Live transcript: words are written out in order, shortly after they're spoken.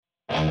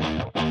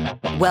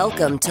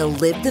Welcome to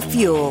Live the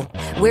Fuel,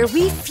 where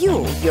we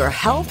fuel your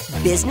health,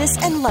 business,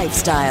 and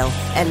lifestyle.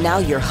 And now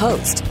your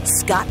host,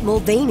 Scott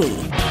Mulvaney.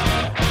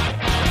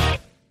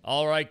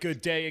 All right,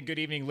 good day and good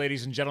evening,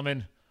 ladies and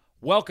gentlemen.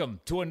 Welcome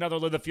to another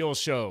Live the Fuel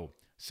show.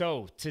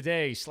 So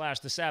today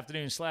 / this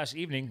afternoon /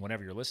 evening,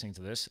 whenever you're listening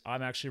to this,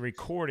 I'm actually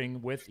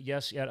recording with,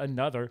 yet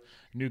another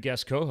new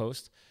guest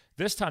co-host.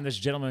 This time, this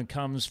gentleman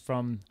comes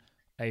from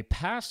a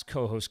past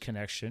co-host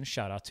connection.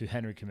 Shout out to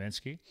Henry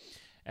Kaminsky.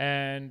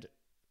 And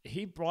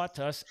he brought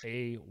us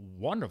a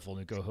wonderful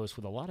new co-host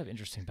with a lot of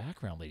interesting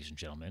background, ladies and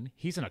gentlemen.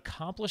 He's an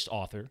accomplished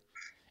author,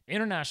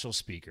 international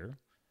speaker,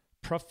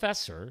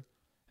 professor,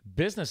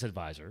 business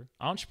advisor,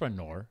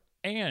 entrepreneur,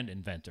 and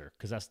inventor,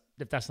 because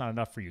if that's not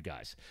enough for you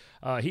guys.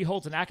 He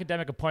holds an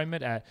academic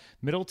appointment at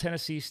Middle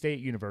Tennessee State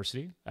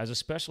University as a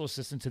special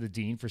assistant to the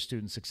dean for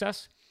student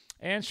success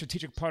and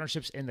strategic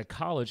partnerships in the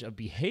College of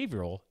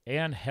Behavioral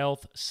and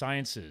Health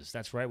Sciences.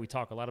 That's right, we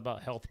talk a lot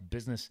about health,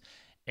 business,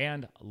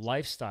 and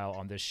lifestyle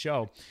on this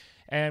show.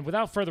 And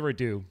without further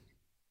ado,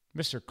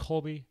 Mr.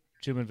 Colby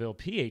Jumonville,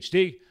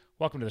 PhD,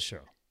 welcome to the show.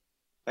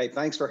 Hey,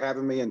 thanks for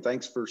having me, and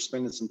thanks for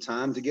spending some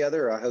time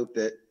together. I hope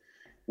that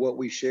what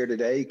we share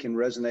today can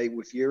resonate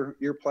with your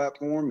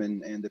platform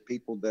and the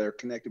people that are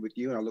connected with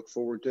you, and I look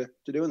forward to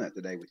doing that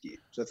today with you.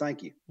 So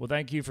thank you. Well,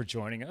 thank you for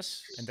joining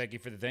us, and thank you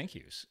for the thank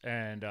yous.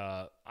 And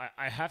I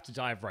have to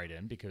dive right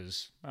in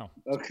because, well,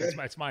 okay.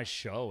 it's my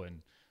show,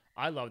 and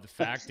I love the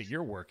fact that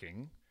you're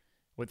working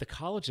with the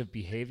College of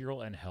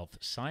Behavioral and Health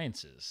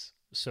Sciences.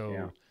 So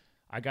yeah.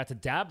 I got to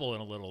dabble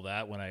in a little of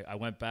that when I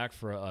went back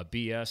for a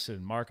BS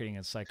in marketing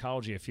and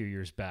psychology a few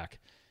years back,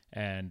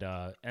 and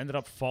ended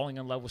up falling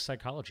in love with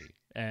psychology.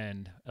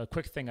 And a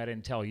quick thing I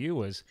didn't tell you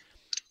was,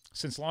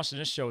 since launching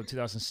this show in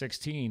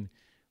 2016,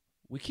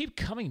 we keep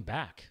coming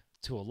back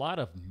to a lot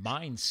of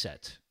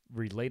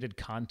mindset-related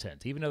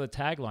content. Even though the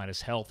tagline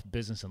is health,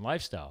 business, and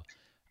lifestyle,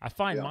 I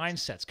find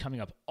mindsets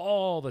coming up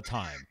all the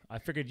time. I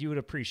figured you would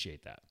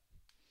appreciate that.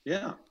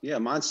 Yeah.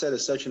 Mindset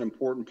is such an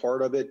important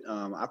part of it.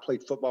 I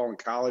played football in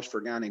college for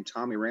a guy named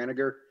Tommy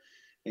Raniger.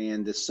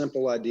 And the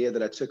simple idea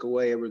that I took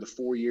away over the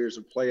 4 years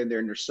of playing there,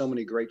 and there's so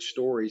many great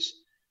stories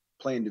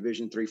playing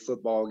Division III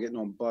football, getting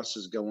on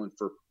buses going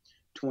for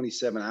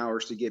 27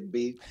 hours to get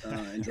beat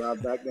and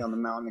drive back down the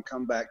mountain and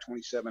come back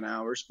 27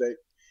 hours. But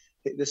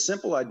the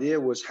simple idea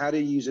was how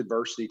to use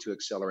adversity to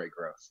accelerate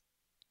growth.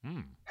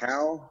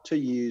 How to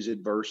use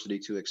adversity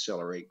to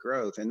accelerate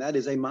growth. And that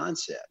is a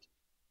mindset.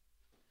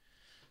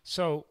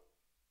 So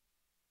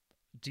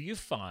do you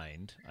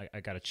find,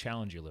 I got to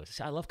challenge you a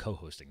little. I love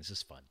co-hosting. This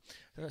is fun.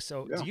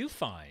 So do you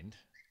find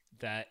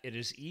that it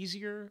is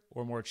easier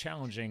or more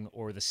challenging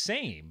or the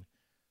same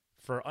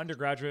for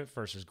undergraduate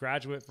versus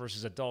graduate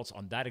versus adults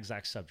on that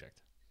exact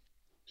subject?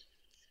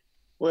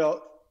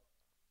 Well,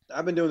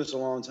 I've been doing this a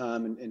long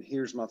time, and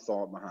here's my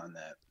thought behind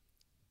that.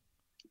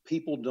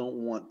 People don't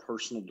want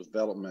personal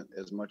development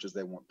as much as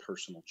they want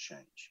personal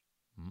change.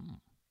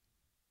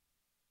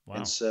 Wow.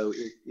 And so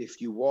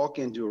if you walk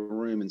into a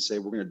room and say,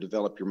 we're going to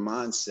develop your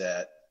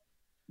mindset,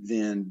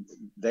 then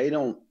they're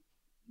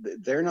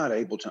not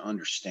able to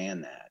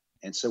understand that.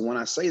 And so when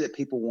I say that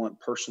people want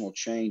personal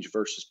change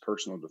versus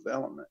personal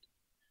development,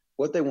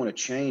 what they want to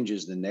change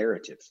is the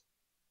narrative.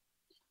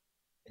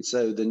 And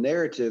so the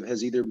narrative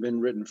has either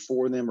been written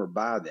for them or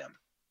by them.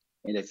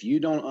 And if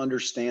you don't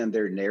understand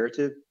their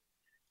narrative,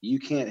 you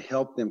can't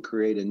help them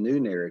create a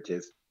new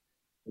narrative,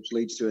 which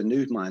leads to a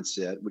new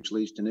mindset, which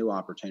leads to new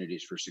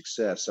opportunities for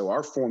success. So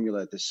our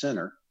formula at the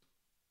Center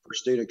for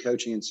Student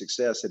Coaching and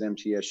Success at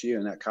MTSU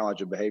and that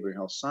College of Behavioral and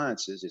Health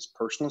Sciences is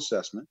personal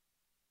assessment,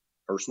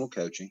 personal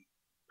coaching,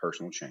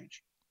 personal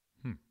change.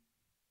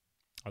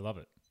 I love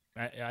it.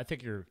 I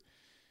think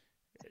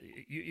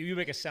you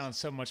make it sound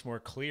so much more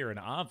clear and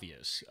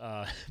obvious,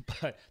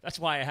 but that's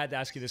why I had to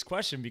ask you this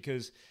question,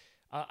 because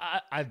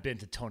I've been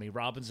to Tony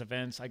Robbins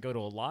events. I go to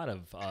a lot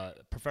of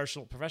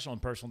professional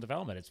and personal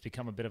development. It's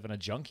become a bit of a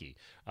junkie.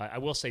 I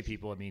will say,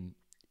 people,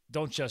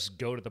 don't just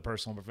go to the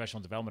personal and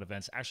professional development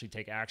events. Actually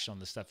take action on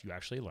the stuff you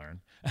actually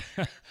learn.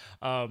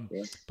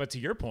 But to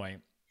your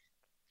point,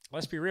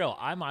 let's be real.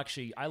 I launched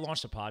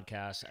a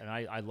podcast, and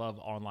I love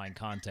online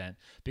content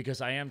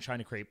because I am trying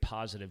to create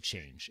positive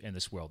change in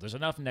this world. There's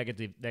enough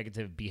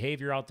negative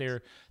behavior out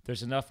there.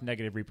 There's enough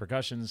negative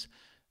repercussions.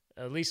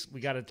 At least we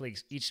got to at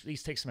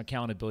least take some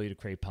accountability to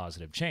create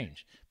positive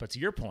change. But to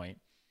your point,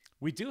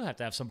 we do have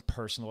to have some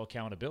personal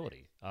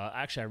accountability.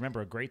 Actually, I remember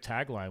a great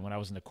tagline when I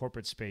was in the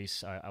corporate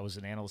space. I was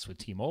an analyst with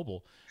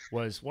T-Mobile.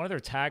 Was one of their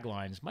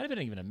taglines, might have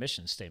been even a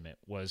mission statement,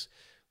 was,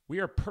 "We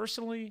are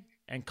personally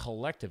and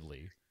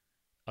collectively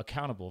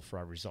accountable for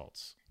our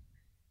results."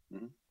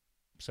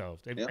 So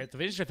the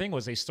interesting thing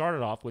was they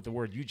started off with the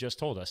word you just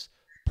told us,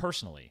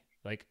 personally,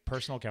 like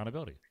personal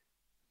accountability.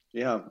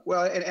 Yeah.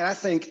 Well, and I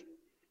think,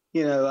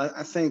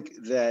 I think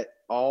that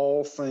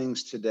all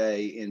things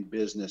today in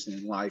business and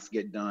in life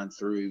get done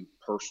through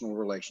personal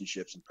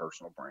relationships and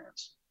personal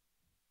brands.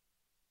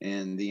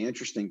 And the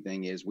interesting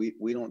thing is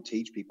we don't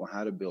teach people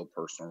how to build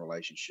personal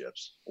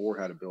relationships or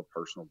how to build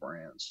personal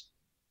brands.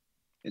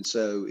 And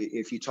so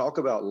if you talk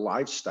about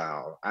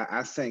lifestyle,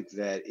 I think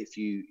that if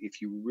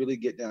you really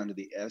get down to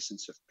the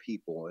essence of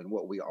people and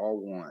what we all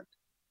want,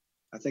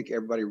 I think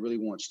everybody really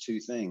wants two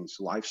things: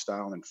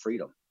 lifestyle and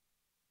freedom.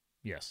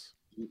 Yes.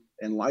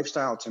 And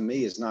lifestyle to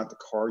me is not the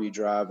car you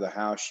drive, the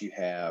house you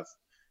have,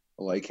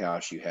 the lake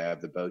house you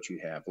have, the boat you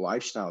have.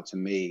 Lifestyle to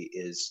me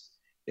is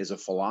a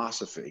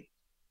philosophy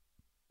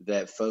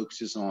that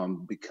focuses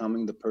on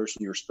becoming the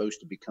person you're supposed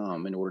to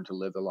become in order to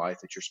live the life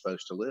that you're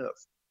supposed to live.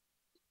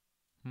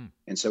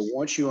 And so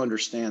once you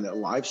understand that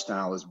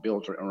lifestyle is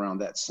built around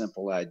that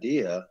simple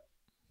idea,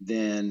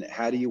 then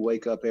how do you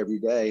wake up every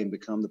day and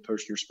become the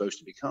person you're supposed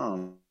to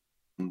become?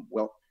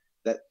 Well,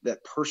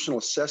 that personal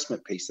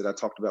assessment piece that I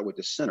talked about with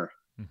the center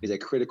is a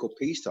critical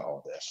piece to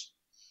all this.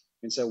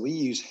 And so we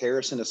use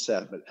Harrison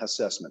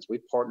assessments. We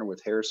partner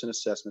with Harrison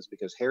Assessments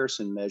because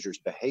Harrison measures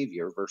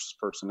behavior versus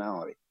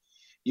personality.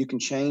 You can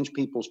change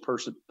people's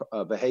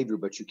behavior,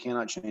 but you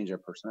cannot change their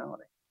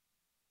personality.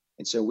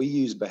 And so we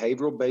use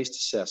behavioral-based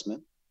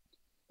assessment.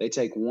 They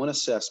take one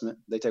assessment,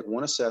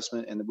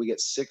 and we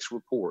get 6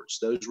 reports.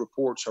 Those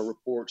reports are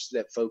reports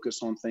that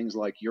focus on things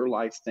like your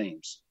life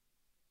themes,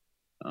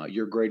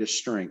 your greatest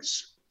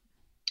strengths,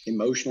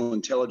 emotional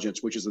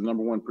intelligence, which is the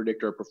 #1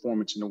 predictor of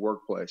performance in the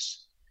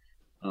workplace,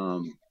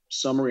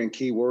 summary and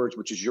keywords,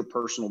 which is your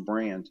personal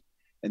brand,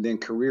 and then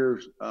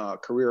career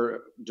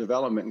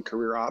development and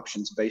career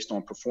options based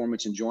on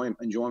performance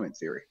enjoyment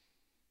theory.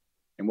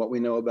 And what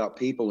we know about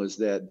people is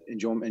that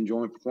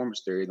enjoyment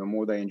performance theory, the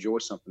more they enjoy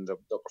something,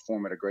 they'll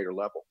perform at a greater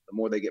level. The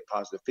more they get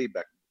positive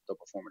feedback, they'll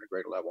perform at a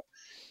greater level.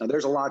 Now,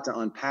 there's a lot to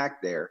unpack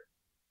there,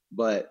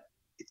 but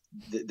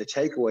the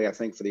takeaway, I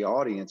think, for the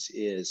audience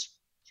is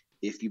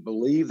if you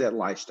believe that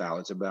lifestyle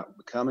is about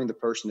becoming the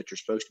person that you're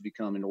supposed to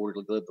become in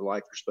order to live the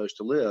life you're supposed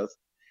to live,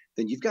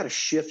 then you've got to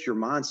shift your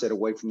mindset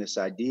away from this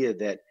idea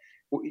that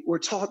we're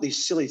taught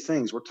these silly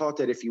things. We're taught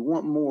that if you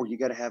want more, you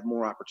got to have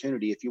more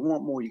opportunity. If you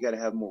want more, you got to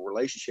have more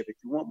relationship. If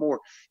you want more,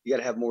 you got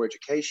to have more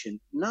education.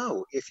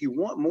 No, if you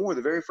want more,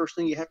 the very first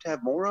thing you have to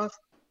have more of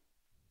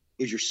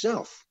is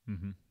yourself.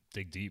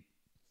 Dig deep.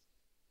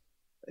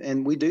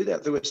 And we do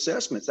that through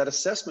assessments. That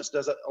assessments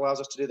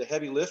allows us to do the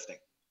heavy lifting.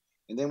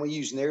 And then we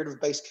use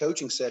narrative-based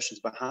coaching sessions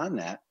behind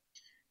that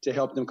to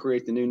help them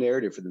create the new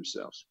narrative for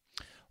themselves.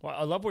 Well,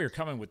 I love where you're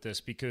coming with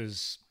this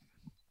because,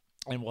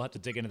 and we'll have to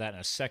dig into that in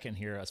a second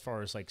here as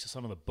far as like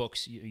some of the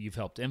books you've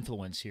helped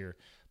influence here.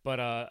 But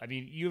I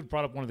mean, you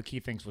brought up one of the key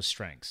things was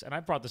strengths. And I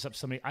brought this up to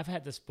somebody. I've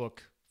had this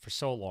book for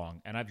so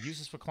long and I've used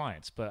this for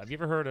clients, but have you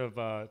ever heard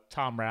of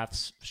Tom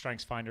Rath's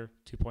Strengths Finder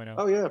 2.0?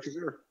 Oh yeah, for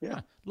sure.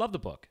 Yeah. Love the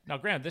book. Now,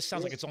 granted, this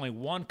sounds like it's only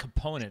one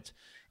component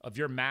of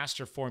your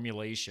master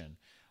formulation.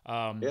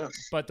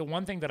 But the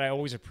one thing that I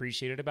always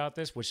appreciated about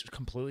this, which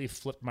completely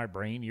flipped my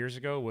brain years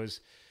ago,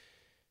 was,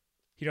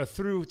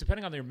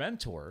 depending on your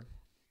mentor,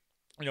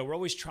 we're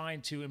always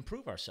trying to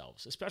improve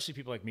ourselves, especially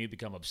people like me who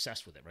become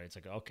obsessed with it, right? It's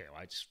like, okay,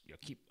 well, I just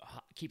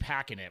keep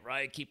hacking it,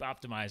 right? Keep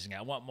optimizing it.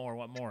 I want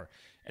more.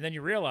 And then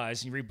you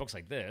realize, and you read books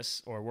like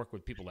this or work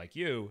with people like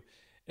you,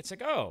 it's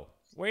like, oh,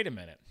 wait a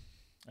minute.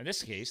 In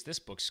this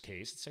book's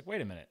case, it's like,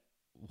 wait a minute.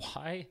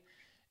 Why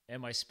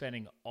am I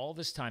spending all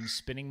this time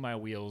spinning my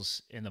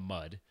wheels in the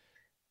mud,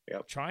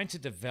 trying to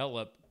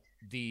develop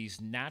these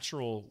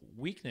natural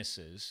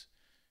weaknesses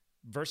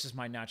versus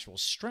my natural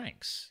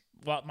strengths?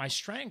 Well, my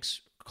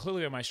strengths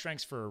clearly are my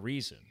strengths for a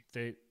reason.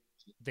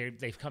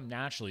 They've come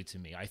naturally to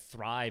me. I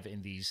thrive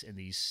in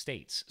these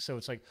states. So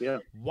it's like,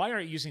 why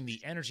aren't you using the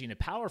energy and the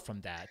power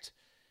from that?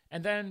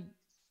 And then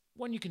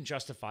when you can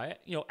justify it,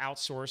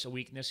 outsource a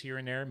weakness here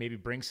and there, maybe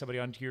bring somebody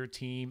onto your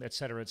team, et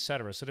cetera, et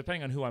cetera. So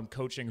depending on who I'm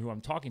coaching, who I'm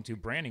talking to,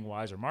 branding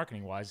wise or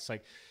marketing wise, it's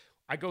like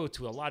I go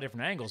to a lot of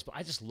different angles, but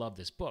I just love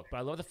this book. But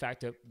I love the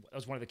fact that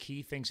was one of the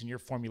key things in your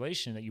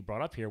formulation that you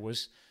brought up here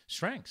was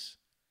strengths.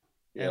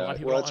 And a lot of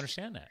people don't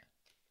understand that.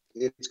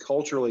 It's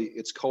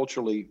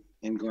culturally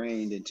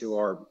ingrained into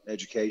our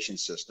education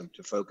system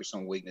to focus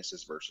on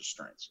weaknesses versus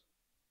strengths.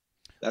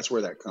 That's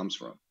where that comes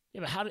from.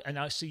 Yeah,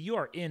 but so you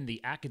are in the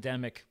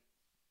academic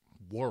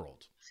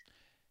world.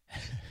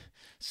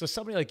 So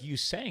somebody like you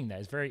saying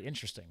that is very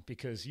interesting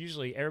because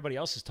usually everybody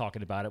else is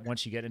talking about it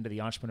once you get into the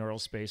entrepreneurial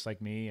space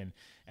like me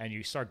and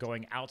you start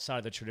going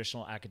outside the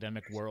traditional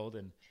academic world.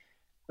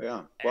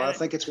 Well, I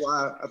think it's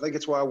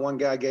why one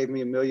guy gave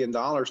me $1 million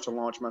to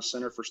launch my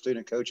Center for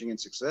Student Coaching and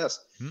Success.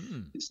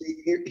 You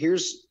see,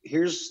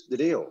 here's the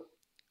deal.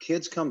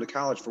 Kids come to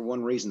college for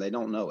one reason. They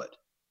don't know it.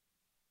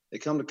 They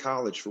come to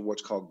college for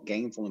what's called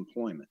gainful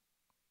employment.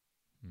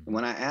 And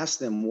when I ask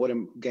them what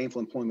gainful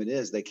employment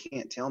is, they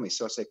can't tell me.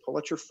 So I say, pull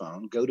out your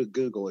phone, go to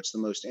Google. It's the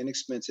most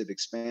inexpensive,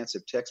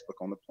 expansive textbook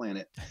on the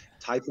planet.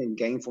 Type in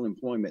gainful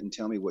employment and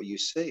tell me what you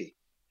see.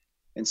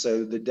 And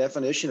so the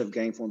definition of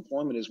gainful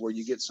employment is where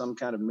you get some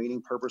kind of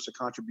meaning, purpose, or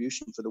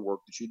contribution for the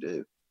work that you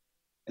do.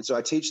 And so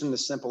I teach them the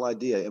simple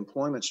idea: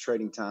 employment's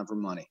trading time for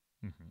money.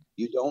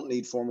 You don't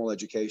need formal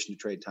education to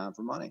trade time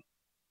for money.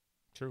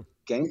 True.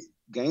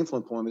 Gainful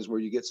employment is where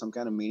you get some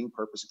kind of meaning,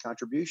 purpose, and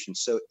contribution.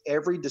 So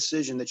every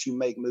decision that you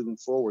make moving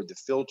forward, the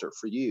filter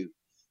for you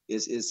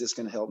Is this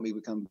going to help me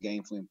become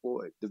gainfully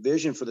employed? The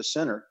vision for the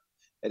center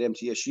at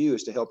MTSU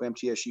is to help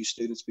MTSU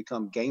students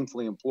become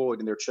gainfully employed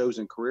in their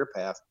chosen career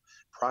path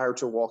prior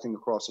to walking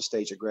across the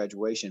stage at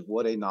graduation.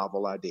 What a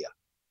novel idea.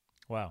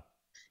 Wow.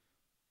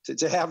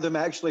 To have them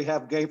actually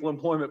have gainful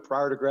employment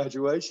prior to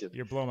graduation.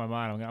 You're blowing my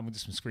mind. I'm going to do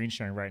some screen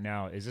sharing right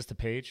now. Is this the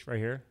page right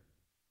here?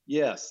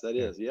 Yes, that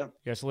is. Yeah.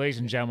 Yes, ladies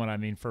and gentlemen, I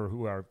mean, for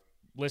who are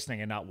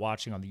listening and not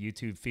watching on the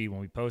YouTube feed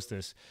when we post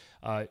this,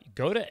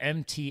 go to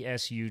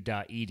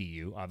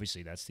mtsu.edu.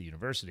 Obviously, that's the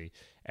university.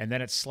 And then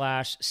it's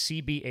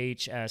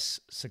 /CBHS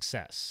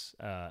success.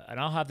 And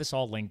I'll have this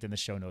all linked in the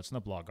show notes in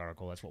the blog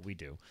article. That's what we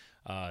do.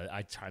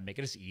 I try to make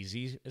it as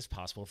easy as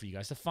possible for you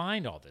guys to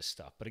find all this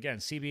stuff. But again,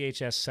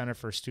 CBHS, Center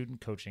for Student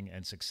Coaching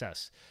and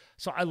Success.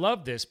 So I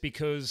love this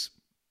because,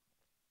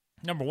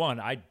 number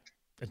one,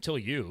 until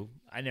you,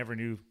 I never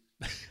knew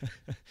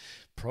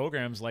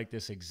programs like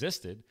this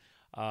existed.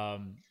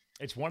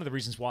 It's one of the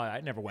reasons why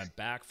I never went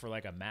back for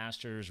like a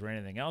master's or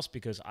anything else,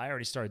 because I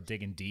already started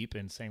digging deep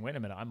and saying, wait a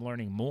minute, I'm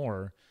learning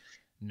more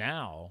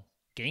now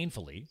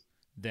gainfully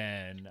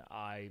than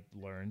I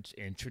learned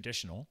in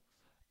traditional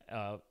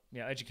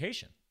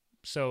education.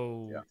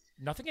 So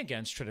nothing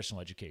against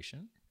traditional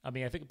education. I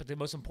mean, I think, but the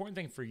most important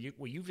thing for you,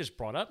 what you've just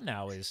brought up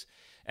now is,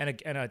 and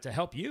to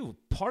help you,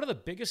 part of the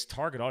biggest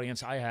target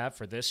audience I have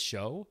for this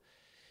show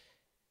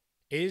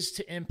is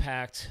to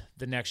impact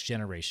the next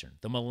generation,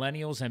 the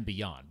millennials and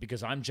beyond,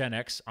 because I'm Gen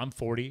X, I'm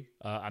 40.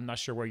 I'm not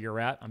sure where you're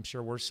at. I'm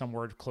sure we're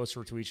somewhere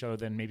closer to each other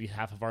than maybe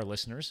half of our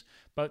listeners,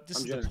 but this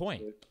is the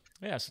point.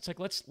 Yeah, so it's like,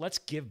 let's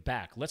give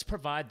back. Let's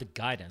provide the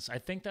guidance. I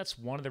think that's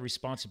one of the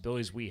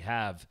responsibilities we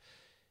have,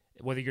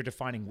 whether you're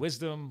defining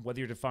wisdom, whether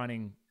you're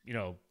defining,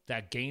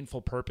 that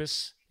gainful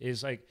purpose,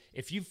 is like,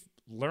 if you've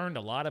learned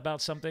a lot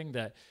about something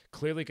that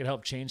clearly could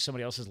help change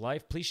somebody else's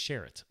life, please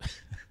share it.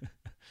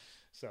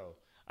 So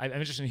I'm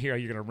interested to hear how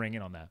you're going to ring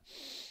in on that.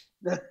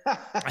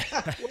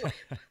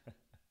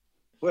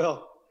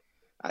 Well,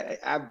 I've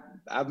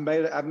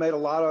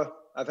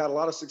had a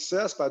lot of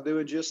success by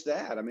doing just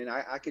that. I mean,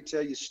 I could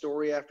tell you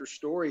story after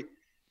story.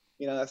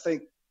 I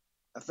think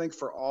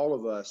for all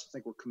of us, I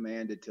think we're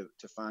commanded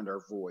to find our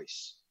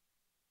voice.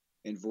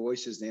 And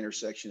voice is the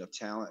intersection of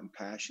talent and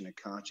passion and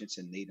conscience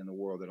and need in the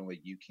world that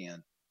only you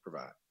can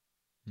provide.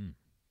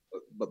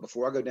 But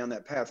before I go down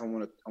that path, I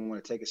want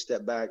to take a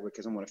step back,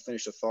 because I want to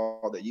finish a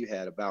thought that you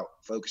had about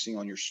focusing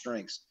on your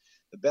strengths.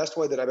 The best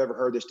way that I've ever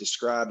heard this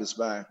described is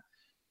by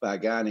a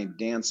guy named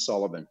Dan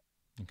Sullivan.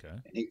 Okay.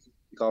 And he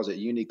calls it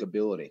unique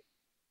ability.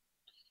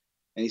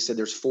 And he said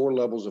there's 4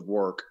 levels of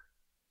work.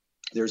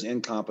 There's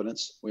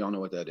incompetence. We all know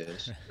what that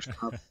is.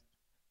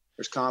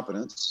 There's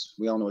competence.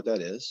 We all know what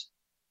that is.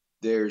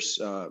 There's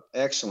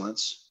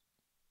excellence.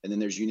 And then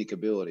there's unique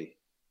ability.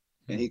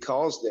 And he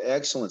calls the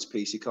excellence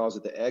piece, he calls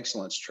it the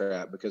excellence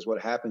trap, because what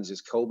happens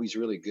is Colby's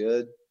really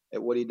good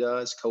at what he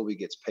does. Colby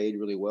gets paid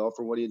really well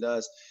for what he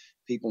does.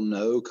 People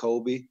know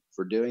Colby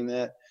for doing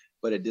that,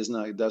 but it does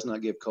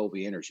not give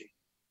Colby energy.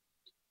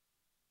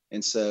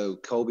 And so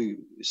Colby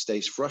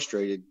stays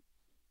frustrated.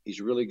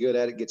 He's really good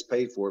at it, gets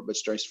paid for it, but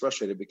stays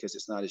frustrated because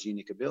it's not his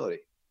unique ability.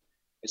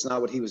 It's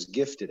not what he was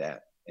gifted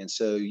at. And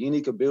so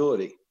unique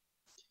ability,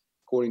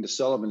 according to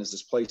Sullivan, is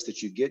this place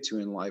that you get to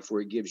in life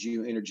where it gives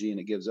you energy and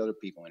it gives other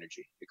people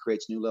energy. It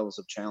creates new levels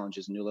of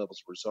challenges, new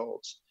levels of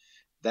results.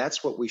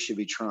 That's what we should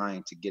be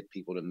trying to get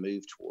people to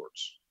move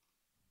towards.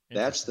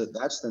 That's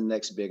the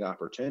next big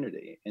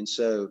opportunity. And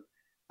so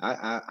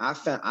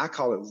I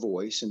call it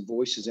voice, and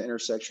voice is the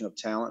intersection of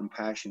talent and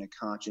passion and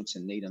conscience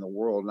and need in the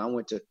world. And I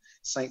went to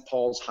St.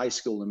 Paul's High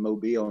School in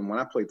Mobile, and when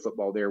I played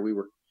football there, we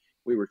were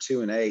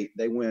 2-8.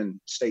 They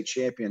win state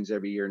champions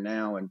every year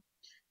now, and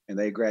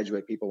they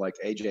graduate people like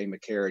A.J.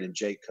 McCarron and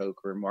Jake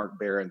Coker and Mark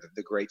Barron,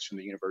 the greats from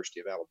the University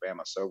of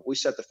Alabama. So we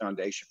set the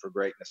foundation for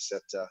greatness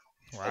at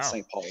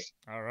St. Paul.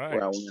 All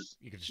right.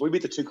 We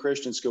beat the 2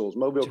 Christian schools,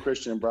 Mobile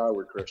Christian and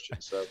Broward Christian.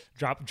 So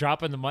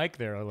dropping the mic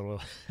there a little.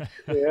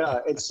 Yeah.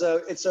 And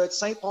so at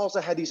St. Paul's,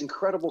 I had these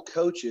incredible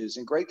coaches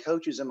and great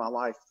coaches in my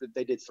life.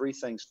 They did 3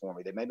 things for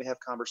me. They made me have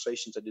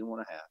conversations I didn't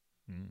want to have.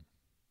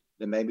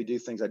 They made me do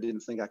things I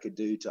didn't think I could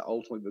do to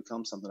ultimately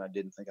become something I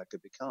didn't think I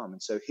could become.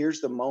 And so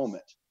here's the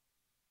moment.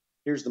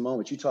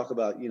 You talk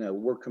about,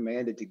 we're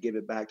commanded to give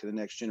it back to the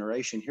next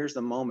generation. Here's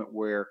the moment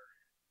where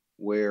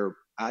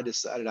I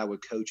decided I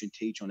would coach and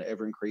teach on an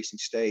ever increasing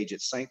stage.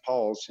 At St.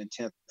 Paul's in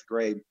 10th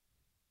grade,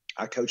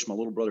 I coached my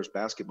little brother's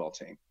basketball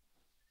team,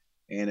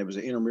 and it was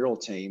an intramural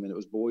team, and it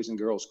was boys and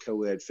girls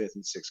co-ed 4th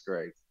and 5th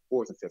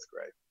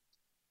grade.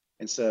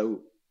 And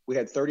so we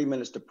had 30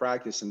 minutes to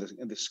practice, and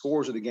the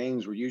scores of the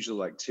games were usually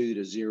like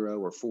 2-0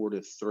 or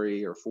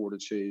 4-3 or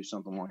 4-2,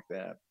 something like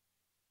that.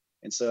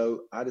 And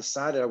so I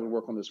decided I would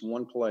work on this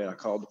one play, and I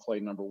called the play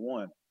number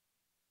 1.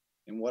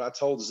 And what I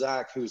told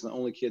Zach, who's the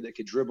only kid that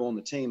could dribble on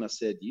the team, I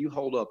said, you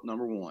hold up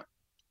number 1.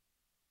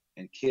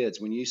 And kids,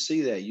 when you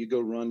see that, you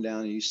go run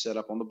down and you set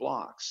up on the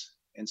blocks.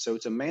 And so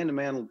it's a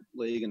man-to-man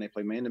league, and they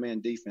play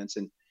man-to-man defense.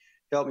 And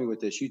help me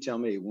with this. You tell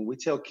me. When we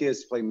tell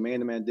kids to play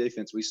man-to-man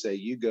defense, we say,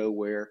 you go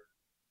where?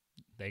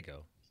 They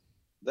go.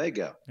 They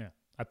go. Yeah.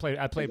 I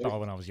played ball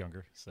when I was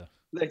younger. So.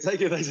 They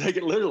take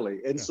it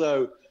literally. And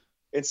so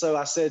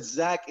I said,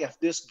 Zach, if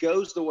this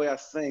goes the way I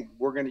think,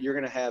 you're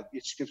going to have,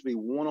 it's going to be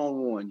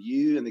one-on-one,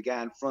 you and the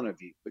guy in front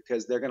of you,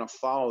 because they're going to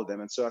follow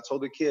them. And so I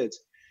told the kids,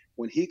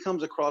 when he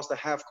comes across the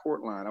half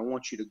court line, I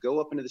want you to go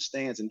up into the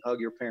stands and hug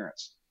your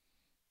parents.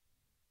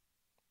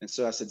 And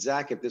so I said,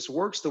 Zach, if this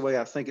works the way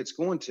I think it's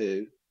going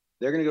to,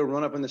 they're going to go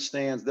run up in the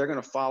stands. They're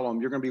going to follow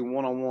them. You're going to be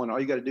one-on-one. All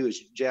you got to do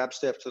is jab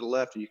step to the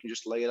left, and you can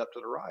just lay it up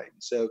to the right.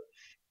 And so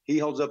he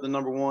holds up the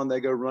number one. They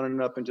go running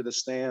up into the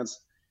stands.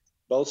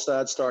 Both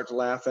sides start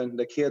laughing.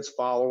 The kids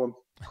follow him.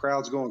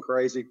 Crowd's going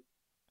crazy.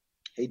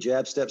 He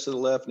jab steps to the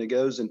left, and he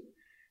goes and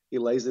he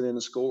lays it in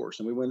and scores.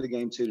 And we win the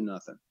game 2-0.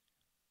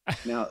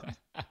 Now,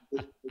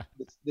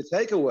 the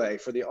takeaway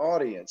for the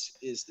audience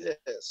is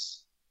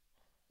this,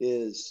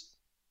 is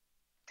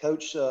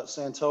Coach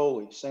Sandy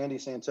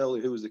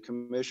Santoli, who was the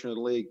commissioner of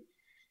the league,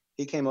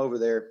 he came over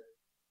there.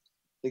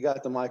 He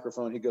got the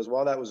microphone. He goes,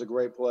 "Well, that was a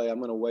great play. I'm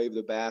going to wave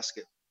the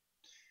basket."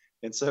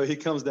 And so he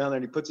comes down there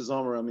and he puts his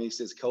arm around me. He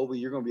says, "Colby,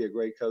 you're going to be a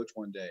great coach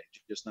one day,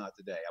 just not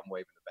today. I'm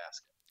waving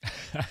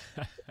the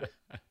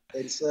basket."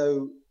 And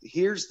so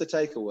here's the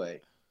takeaway.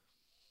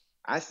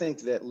 I think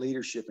that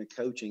leadership and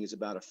coaching is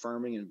about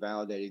affirming and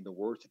validating the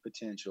worth and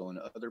potential in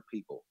other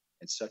people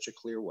in such a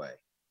clear way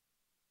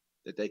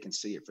that they can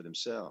see it for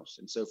themselves.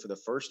 And so for the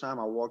first time,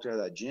 I walked out of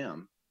that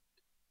gym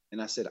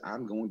and I said,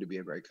 I'm going to be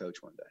a great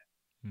coach one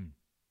day.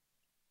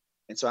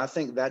 And so I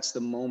think that's the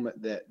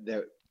moment that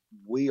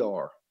we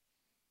are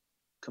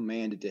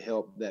commanded to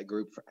help that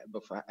group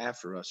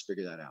after us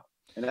figure that out.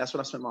 And that's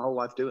what I spent my whole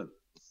life doing.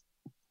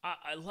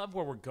 I love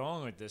where we're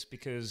going with this,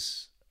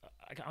 because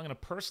I'm going to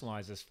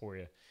personalize this for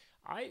you.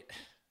 I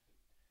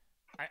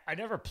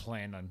never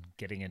planned on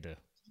getting into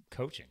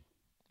coaching,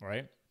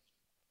 right?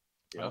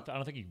 Yeah. I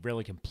don't think you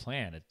really can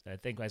plan it. I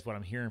think that's what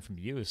I'm hearing from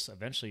you is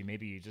eventually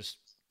maybe you just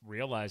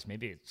realize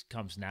maybe it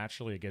comes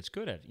naturally, it gets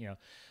good at it. You know,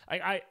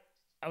 I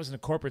was in a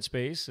corporate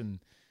space, and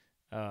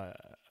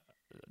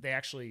they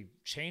actually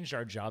changed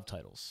our job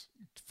titles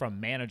from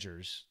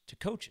managers to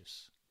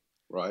coaches.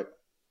 Right.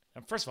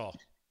 And first of all,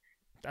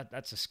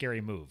 that's a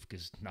scary move,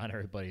 because not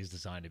everybody's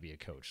designed to be a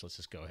coach. Let's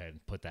just go ahead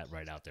and put that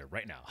right out there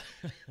right now.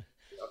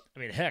 I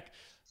mean, heck,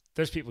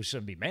 there's people who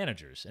shouldn't be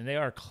managers, and they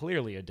are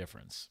clearly a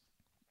difference.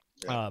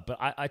 Yeah. But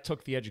I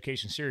took the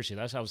education seriously.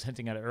 That's what I was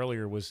hinting at it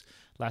earlier, was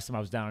last time I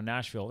was down in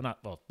Nashville.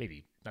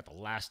 Maybe not the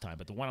last time,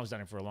 but the one I was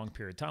down there for a long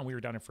period of time. We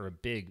were down there for a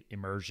big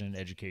immersion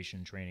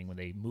education training when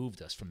they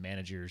moved us from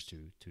managers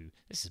to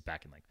this is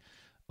back in like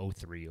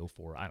 03,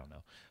 04, I don't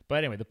know. But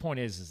anyway, the point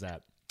is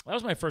that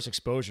was my first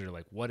exposure to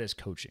like, what is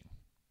coaching?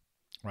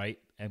 Right.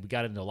 And we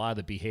got into a lot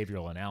of the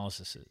behavioral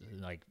analysis.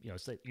 Like, you know,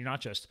 it's like, you're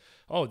not just,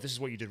 oh, this is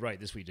what you did right,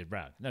 this is what you did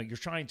wrong. No, you're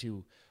trying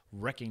to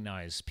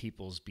recognize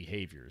people's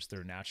behaviors,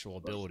 their natural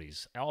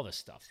abilities, all this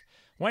stuff.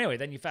 Well, anyway,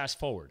 then you fast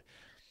forward.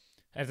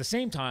 At the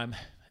same time,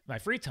 my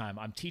free time,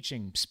 I'm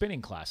teaching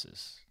spinning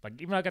classes. Like,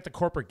 even though I got the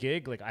corporate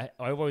gig, like I've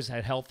always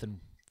had health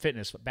and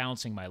fitness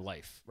balancing my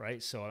life,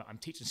 right? So I'm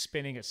teaching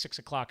spinning at 6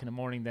 o'clock in the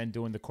morning, then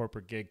doing the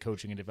corporate gig,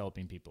 coaching and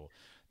developing people.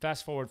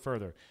 Fast forward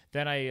further.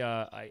 Then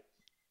I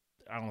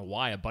don't know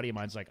why, a buddy of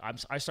mine's like,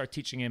 I start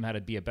teaching him how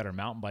to be a better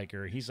mountain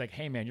biker. He's like,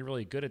 hey man, you're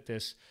really good at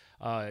this.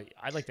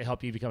 I'd like to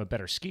help you become a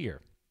better skier.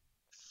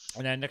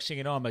 And then next thing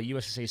you know, I'm a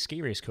USSA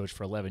ski race coach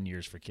for 11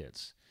 years for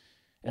kids.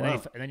 And,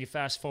 wow. then you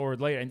fast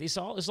forward later, and it's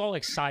all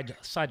like side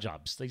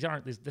jobs. These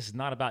aren't. This is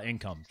not about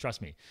income.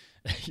 Trust me,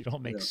 you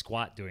don't make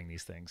squat doing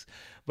these things.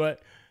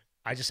 But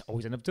I just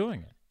always end up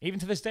doing it, even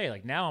to this day.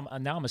 Like now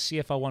I'm a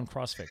CFL1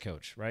 CrossFit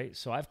coach, right?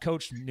 So I've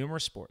coached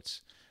numerous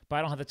sports, but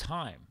I don't have the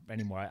time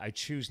anymore. I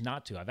choose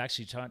not to. I've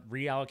actually tried to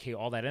reallocate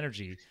all that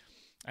energy,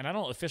 and I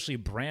don't officially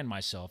brand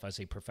myself as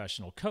a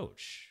professional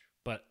coach,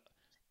 but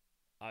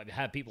I've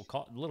had people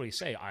literally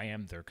say, I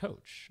am their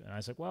coach. And I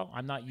was like, well,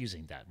 I'm not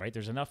using that, right?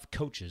 There's enough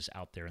coaches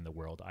out there in the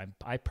world.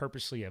 I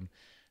purposely am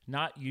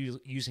not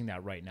using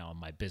that right now in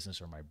my business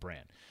or my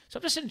brand. So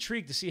I'm just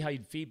intrigued to see how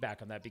you'd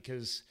feedback on that,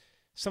 because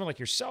someone like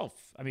yourself,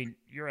 I mean,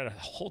 you're at a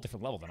whole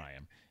different level than I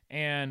am.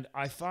 And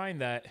I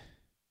find that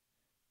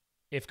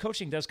if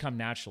coaching does come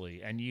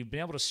naturally and you've been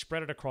able to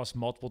spread it across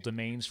multiple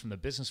domains, from the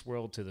business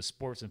world to the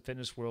sports and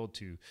fitness world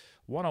to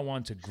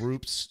one-on-one to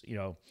groups, you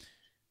know,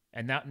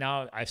 and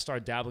now I've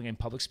started dabbling in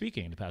public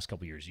speaking in the past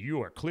couple of years.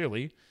 You are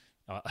clearly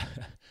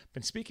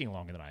been speaking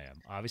longer than I am.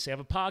 Obviously, I have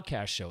a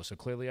podcast show, so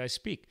clearly I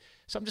speak.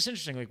 So I'm just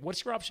interested, like,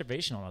 what's your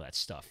observation on all that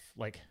stuff?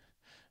 Like,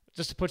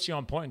 just to put you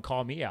on point and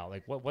call me out,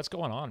 like, what's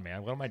going on,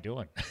 man? What am I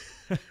doing?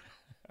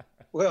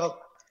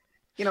 Well,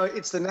 you know,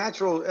 it's the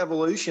natural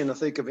evolution, I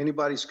think, of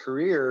anybody's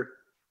career.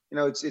 You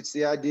know, it's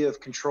the idea of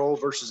control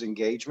versus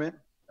engagement.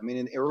 I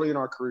mean, early in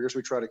our careers,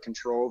 we try to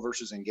control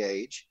versus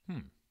engage.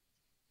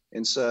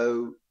 And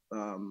so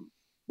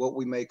what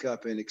we make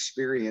up in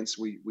experience,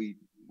 we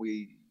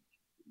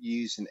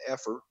use an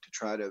effort to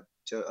try to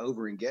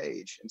over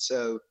engage. And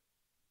so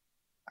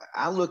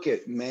I look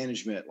at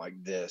management like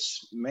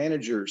this.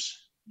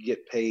 Managers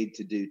get paid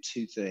to do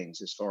two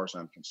things as far as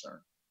I'm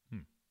concerned: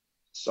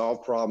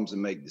 solve problems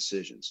and make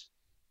decisions.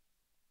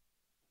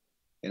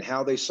 And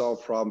how they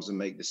solve problems and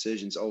make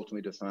decisions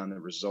ultimately define the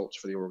results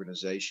for the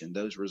organization.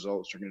 Those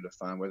results are going to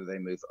define whether they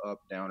move up,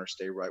 down, or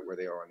stay right where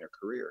they are in their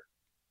career.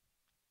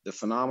 The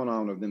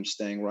phenomenon of them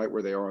staying right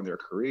where they are in their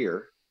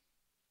career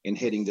and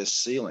hitting this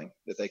ceiling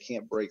that they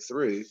can't break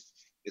through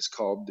is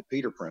called the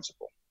Peter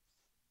Principle.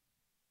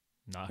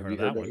 Not heard of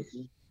that one.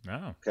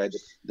 No. Okay.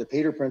 The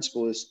Peter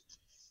Principle is,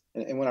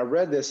 and when I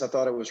read this, I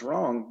thought it was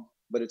wrong,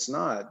 but it's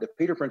not. The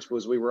Peter Principle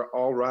is we were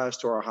all rise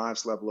to our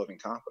highest level of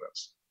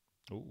incompetence.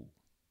 Ooh.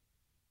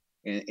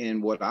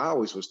 And what I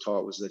always was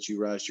taught was that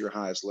you rise to your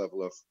highest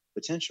level of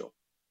potential.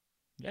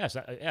 Yes.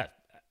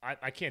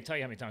 I can't tell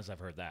you how many times I've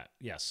heard that.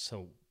 Yes.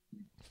 So,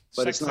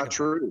 but it's not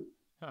true.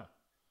 Huh.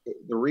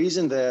 The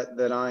reason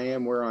that I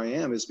am where I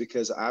am is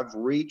because I've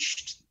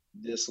reached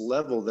this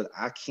level that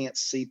I can't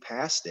see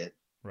past it.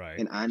 Right.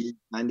 And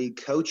I need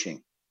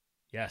coaching.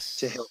 Yes.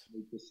 To help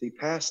me to see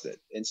past it.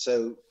 And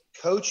so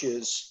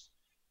coaches,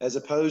 as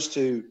opposed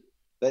to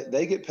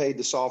they get paid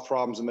to solve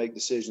problems and make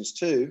decisions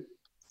too.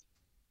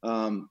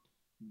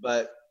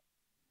 But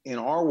in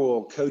our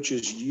world,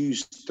 coaches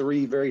use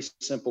three very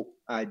simple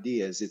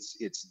ideas.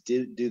 Is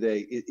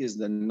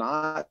the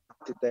knot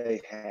that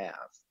they have.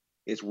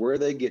 It's where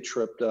they get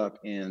tripped up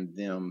in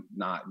them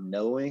not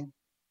knowing,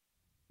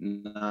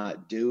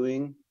 not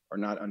doing, or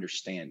not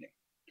understanding.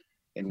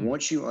 And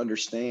once you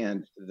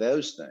understand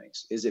those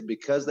things, is it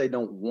because they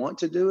don't want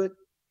to do it?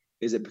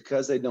 Is it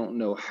because they don't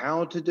know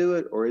how to do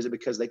it? Or is it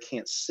because they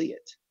can't see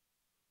it?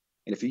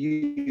 And if you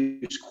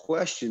use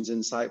questions,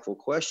 insightful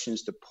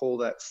questions to pull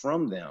that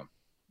from them,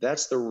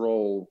 that's the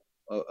role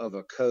of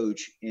a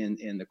coach in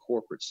the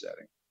corporate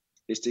setting,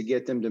 is to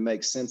get them to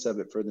make sense of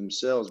it for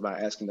themselves by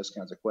asking those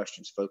kinds of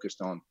questions focused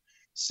on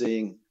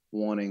seeing,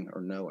 wanting,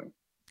 or knowing.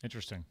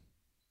 Interesting.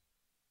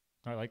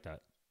 I like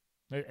that.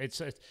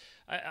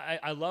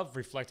 I love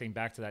reflecting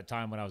back to that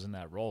time when I was in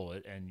that role,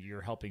 and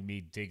you're helping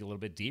me dig a little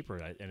bit deeper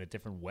in a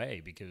different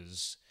way,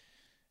 because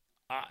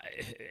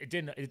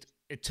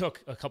it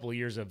took a couple of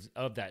years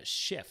of that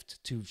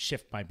shift to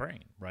shift my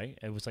brain, right?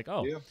 It was like,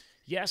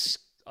 yes,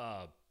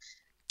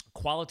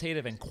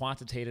 qualitative and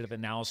quantitative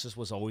analysis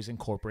was always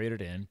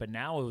incorporated in, but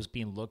now it was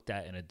being looked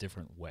at in a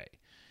different way.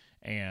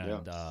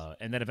 And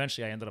and then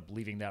eventually I ended up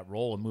leaving that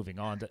role and moving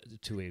on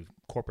to a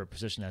corporate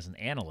position as an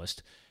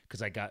analyst,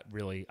 because I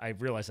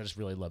realized I just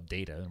really loved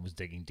data and was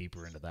digging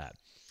deeper into that.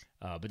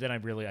 But then I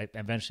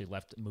eventually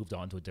moved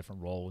on to a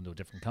different role, into a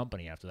different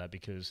company after that,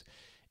 because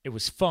it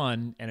was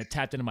fun and it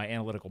tapped into my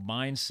analytical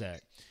mindset.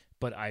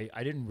 But I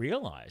didn't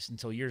realize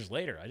until years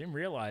later,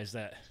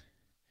 that,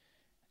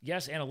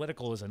 yes,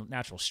 analytical is a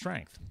natural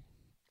strength.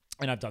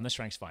 And I've done the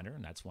Strengths Finder,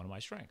 and that's one of my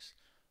strengths.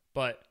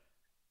 But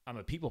I'm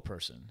a people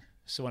person.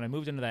 So when I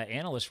moved into that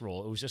analyst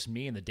role, it was just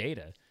me and the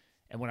data.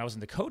 And when I was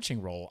in the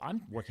coaching role,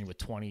 I'm working with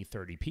 20,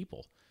 30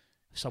 people.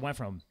 So I went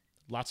from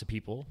lots of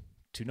people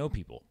to no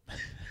people.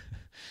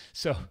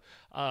 So,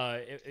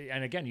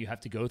 and again, you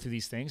have to go through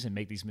these things and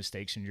make these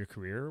mistakes in your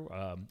career,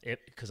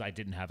 because I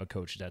didn't have a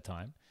coach at that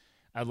time.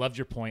 I loved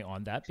your point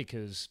on that,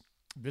 because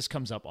this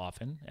comes up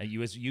often.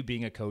 As you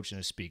being a coach and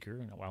a speaker,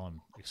 and while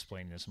I'm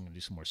explaining this, I'm going to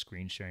do some more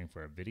screen sharing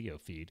for our video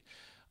feed.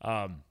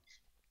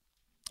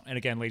 And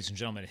again, ladies and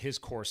gentlemen, his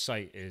core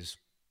site is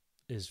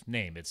his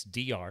name. It's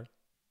DR.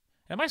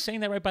 Am I saying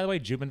that right, by the way?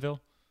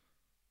 Jubenville?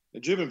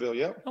 Jubenville,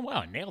 yeah. Oh,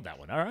 wow. I nailed that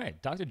one. All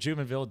right.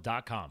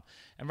 drjubenville.com.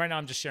 And right now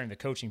I'm just sharing the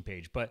coaching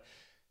page. But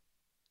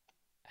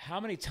how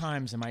many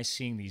times am I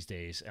seeing these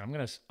days? And I'm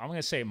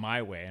gonna say it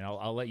my way, and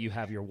I'll let you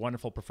have your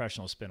wonderful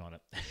professional spin on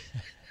it.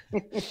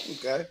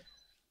 Okay.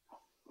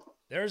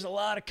 There's a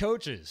lot of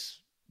coaches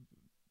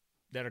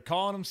that are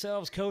calling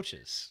themselves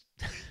coaches.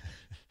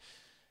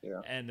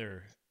 Yeah.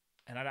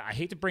 And I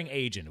hate to bring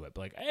age into it,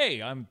 but like,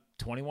 hey, I'm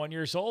 21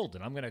 years old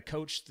and I'm going to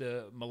coach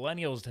the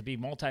millennials to be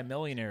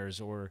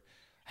multimillionaires, or,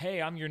 hey,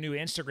 I'm your new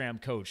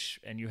Instagram coach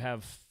and you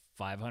have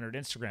 500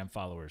 Instagram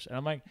followers. And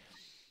I'm like,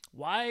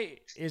 why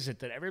is it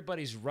that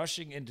everybody's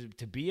rushing into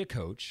to be a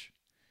coach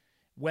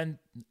when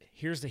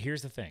here's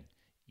the thing.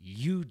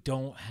 You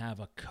don't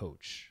have a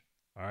coach.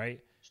 All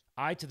right.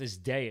 I, to this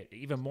day,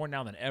 even more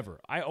now than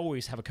ever, I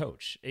always have a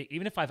coach.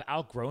 Even if I've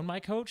outgrown my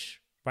coach,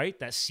 right?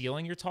 That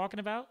ceiling you're talking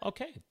about.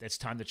 Okay. It's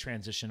time to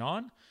transition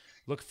on.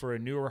 Look for a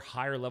newer,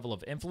 higher level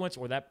of influence,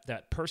 or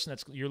that person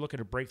you're looking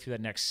to break through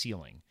that next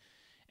ceiling.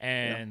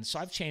 And so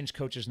I've changed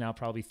coaches now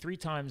probably 3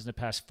 times in the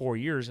past 4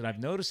 years. And I've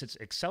noticed it's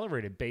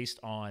accelerated based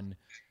on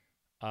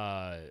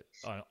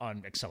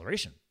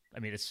acceleration. I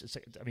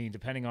mean,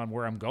 depending on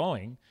where I'm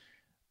going,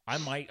 I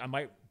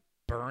might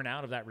burn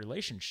out of that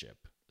relationship.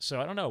 So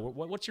I don't know.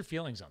 What's your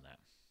feelings on that?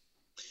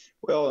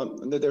 Well,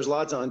 there's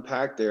lots to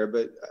unpack there,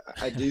 but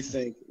I do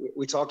think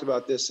we talked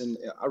about this, and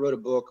I wrote a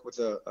book with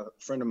a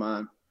friend of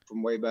mine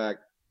from way back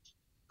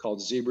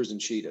called Zebras and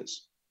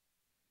Cheetahs.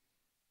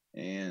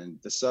 And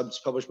the sub's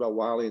published by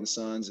Wiley and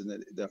Sons,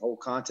 and the whole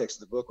context of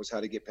the book was how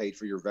to get paid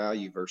for your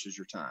value versus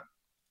your time.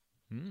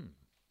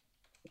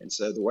 And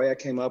so the way I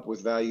came up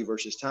with value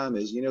versus time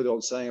is, the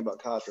old saying about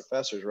college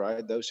professors,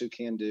 right? Those who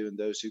can do and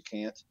those who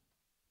can't.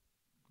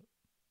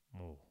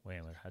 Oh, wait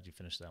a minute. How'd you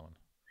finish that one?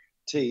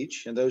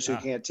 Teach, and those who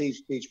can't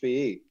teach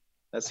PE.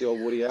 That's the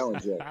old Woody Allen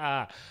joke.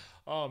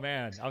 Oh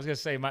man, I was gonna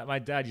say my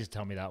dad used to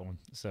tell me that one.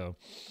 So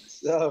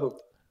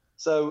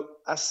So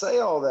I say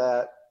all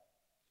that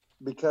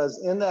because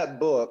in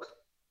that book,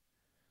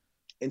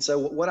 and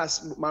so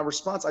my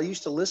response, I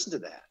used to listen to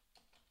that,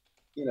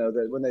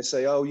 that when they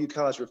say, oh, you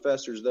college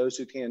professors, those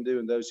who can do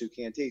and those who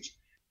can't teach.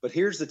 But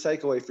here's the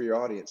takeaway for your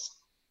audience,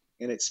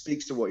 and it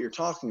speaks to what you're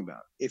talking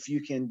about. If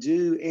you can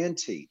do and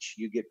teach,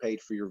 you get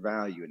paid for your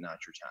value and not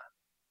your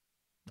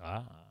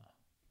time.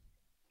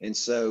 And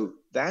so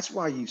that's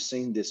why you've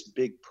seen this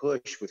big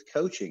push with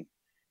coaching,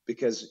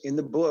 because in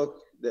the book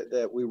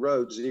that we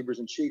wrote, Zebras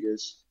and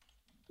Cheetahs,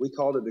 we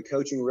called it the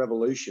coaching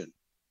revolution.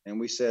 And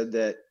we said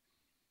that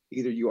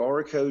either you are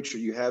a coach or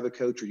you have a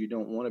coach or you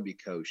don't want to be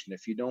coached. And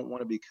if you don't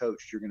want to be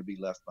coached, you're going to be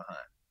left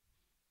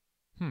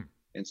behind.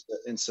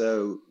 And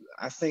so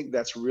I think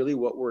that's really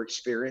what we're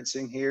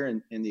experiencing here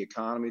in the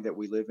economy that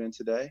we live in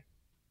today.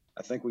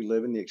 I think we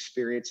live in the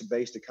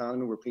experience-based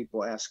economy where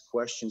people ask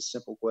questions,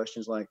 simple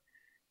questions like,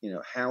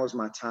 how is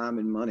my time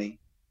and money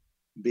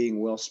being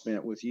well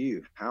spent with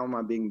you? How am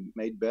I being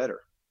made better?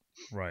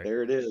 Right.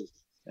 There it is.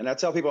 And I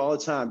tell people all the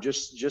time, as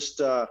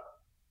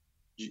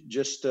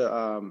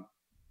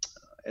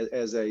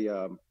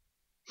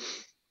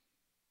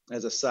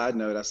a side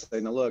note, I say,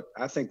 now look,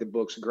 I think the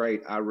book's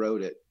great. I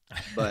wrote it,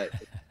 but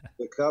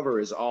the cover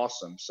is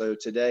awesome. So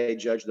today,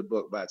 judge the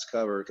book by its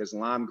cover, because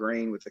lime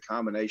green with the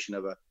combination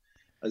of a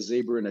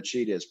zebra and a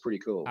cheetah is pretty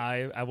cool.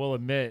 I will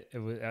admit, it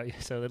was,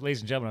 so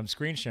ladies and gentlemen, I'm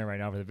screen sharing right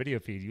now for the video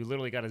feed. You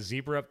literally got a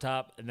zebra up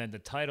top, and then the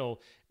title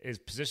is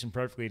positioned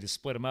perfectly to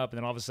split them up, and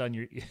then all of a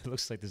sudden, it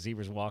looks like the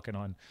zebra's walking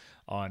on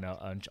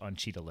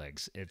cheetah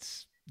legs.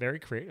 It's very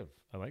creative.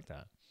 I like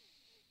that.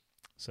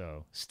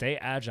 So stay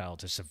agile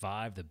to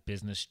survive the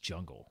business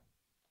jungle.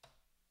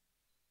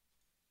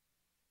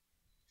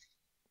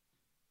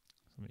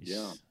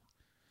 Yeah.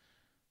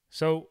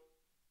 So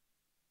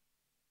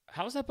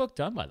how's that book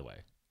done, by the way?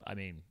 I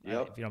mean, if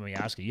you don't mind me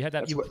asking, you had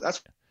that.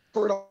 That's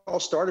where it all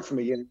started for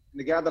me. And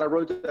the guy that I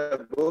wrote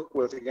that book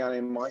with, a guy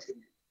named Mike,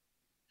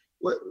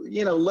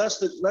 less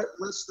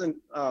than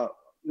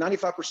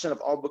 95%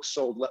 of all books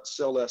sold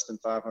sell less than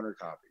 500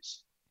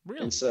 copies.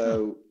 Really? And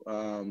so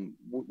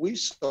we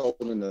sold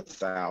in the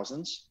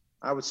thousands.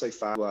 I would say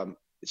five.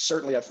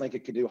 Certainly, I think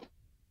it could do a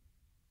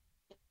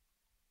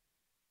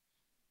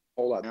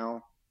whole lot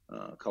now.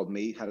 Called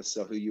Me: How to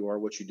Sell Who You Are,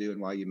 What You Do,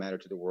 and Why You Matter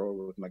to the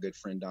World, with my good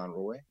friend Don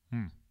Roy.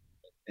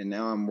 And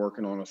now I'm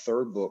working on a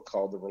third book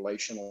called The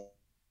Relational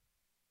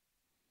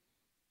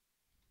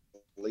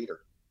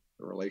Leader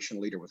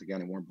with a guy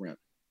named Warren Brent.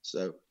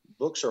 So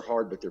books are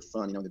hard, but they're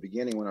fun. In the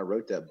beginning, when I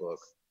wrote that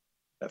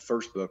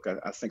first book, I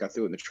think I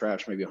threw it in the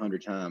trash maybe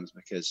 100 times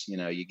because,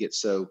 you get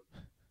so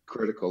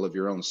critical of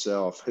your own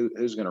self.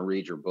 Who's going to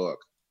read your book?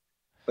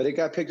 But it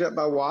got picked up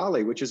by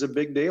Wiley, which is a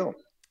big deal.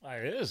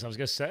 It is. I was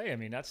going to say, I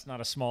mean, that's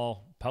not a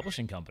small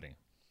publishing company.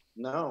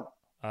 No.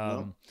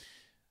 No.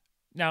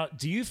 Now,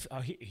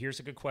 here's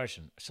a good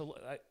question. So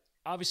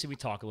obviously we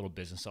talk a little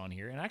business on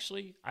here, and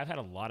actually I've had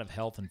a lot of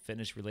health and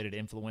fitness related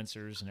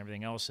influencers and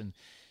everything else. And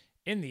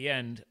in the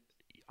end,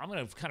 I'm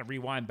going to kind of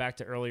rewind back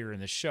to earlier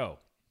in the show.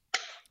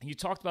 You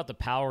talked about the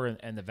power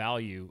and the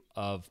value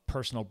of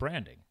personal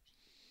branding.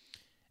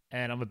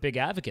 And I'm a big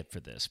advocate for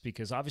this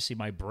because obviously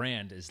my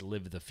brand is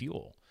Live the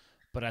Fuel.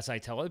 But as I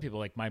tell other people,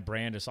 like, my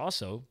brand is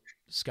also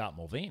Scott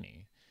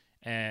Mulvaney.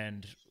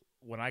 And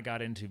when I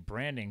got into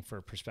branding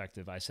for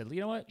perspective, I said, you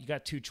know what? You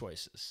got two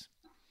choices.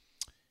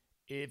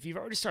 If you've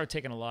already started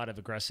taking a lot of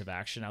aggressive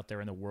action out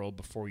there in the world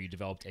before you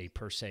developed a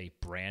per se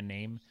brand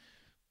name,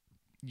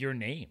 your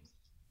name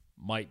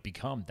might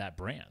become that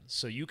brand.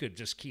 So you could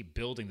just keep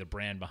building the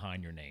brand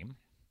behind your name.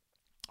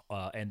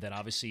 And then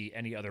obviously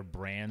any other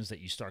brands that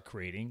you start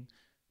creating,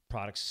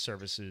 products,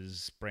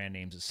 services, brand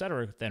names, et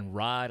cetera, then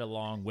ride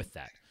along with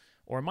that.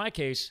 Or in my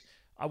case,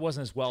 I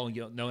wasn't as well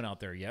known out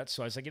there yet.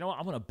 So I was like, you know what?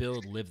 I'm going to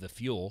build Live the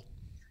Fuel.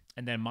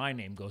 And then my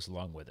name goes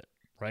along with it,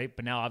 right?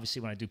 But now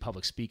obviously when I do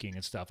public speaking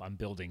and stuff, I'm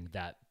building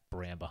that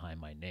brand behind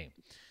my name.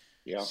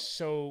 Yeah.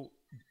 So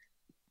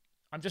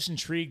I'm just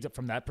intrigued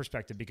from that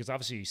perspective because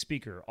obviously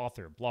speaker,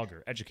 author,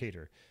 blogger,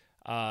 educator.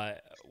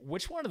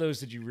 Which one of those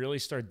did you really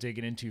start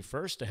digging into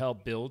first to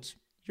help build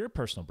your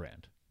personal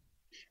brand?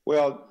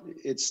 Well,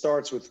 it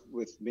starts with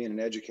being an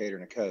educator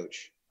and a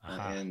coach.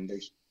 And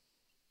there's,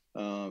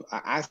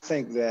 I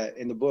think that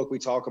in the book we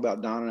talk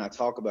about, Don and I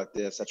talk about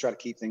this. I try to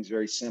keep things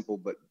very simple,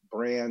 but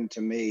brand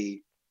to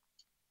me,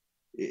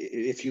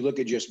 if you look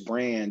at just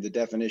brand, the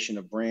definition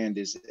of brand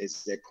is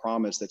a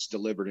promise that's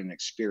delivered in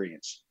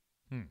experience.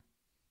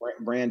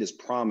 Brand is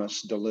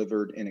promise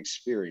delivered in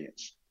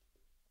experience.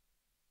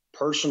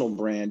 Personal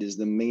brand is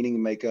the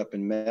meaning, makeup,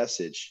 and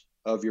message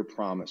of your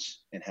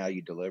promise and how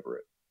you deliver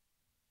it.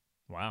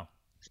 Wow.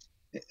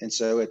 And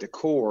so at the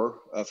core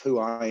of who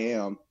I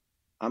am,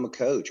 I'm a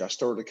coach. I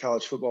started a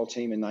college football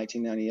team in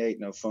 1998.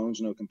 No phones,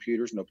 no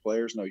computers, no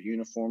players, no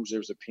uniforms. There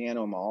was a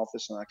piano in my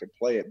office and I could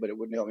play it, but it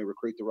wouldn't help me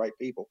recruit the right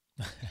people.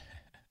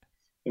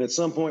 And at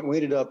some point we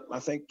ended up, I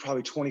think,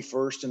 probably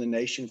 21st in the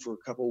nation for a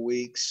couple of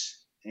weeks.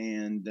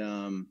 And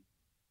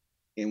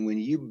And when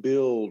you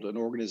build an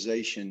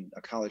organization,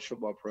 a college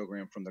football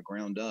program from the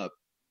ground up,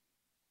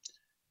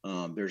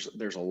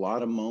 there's a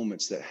lot of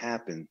moments that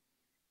happen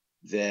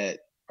that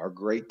are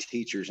great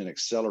teachers and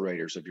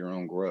accelerators of your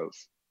own growth.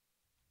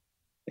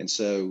 And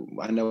so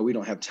I know we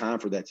don't have time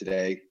for that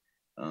today,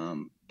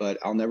 but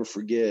I'll never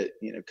forget,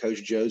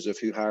 Coach Joseph,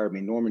 who hired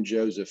me, Norman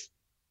Joseph,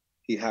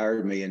 he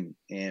hired me.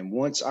 And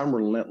once I'm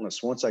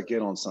relentless, once I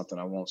get on something,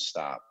 I won't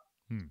stop.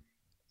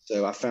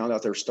 So I found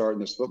out they were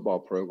starting this football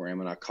program,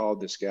 and I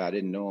called this guy. I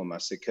didn't know him. I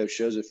said, Coach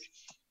Joseph,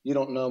 you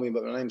don't know me,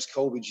 but my name's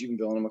Colby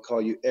Jubenville, and I'm going to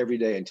call you every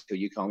day until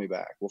you call me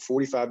back. Well,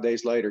 45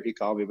 days later, he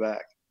called me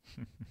back.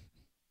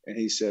 And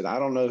he said, I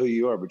don't know who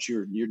you are, but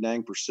you're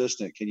dang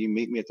persistent. Can you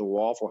meet me at the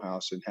Waffle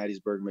House in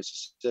Hattiesburg,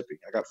 Mississippi?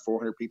 I got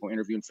 400 people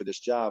interviewing for this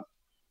job,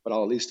 but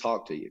I'll at least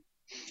talk to you.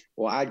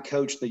 Well, I'd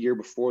coached the year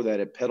before that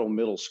at Petal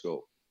Middle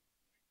School,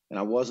 and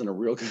I wasn't a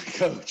real good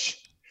coach.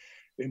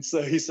 And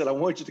so he said, I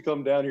want you to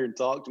come down here and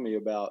talk to me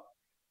about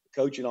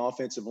coaching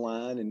offensive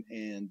line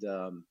and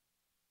how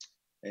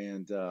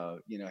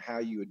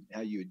you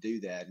would do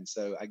that. And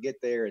so I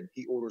get there, and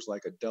he orders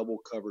like a double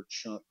covered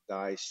chunk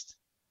diced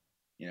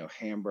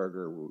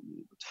hamburger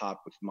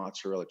topped with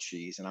mozzarella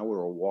cheese, and I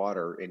order a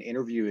water. And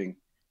interviewing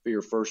for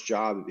your first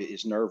job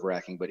is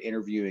nerve-wracking, but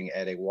interviewing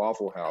at a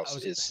Waffle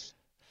House is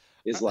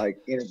like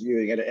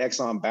interviewing at an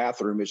Exxon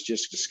bathroom. It's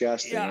just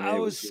disgusting. Yeah, I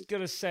was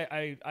gonna say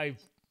I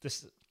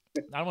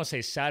don't want to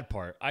say sad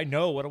part. I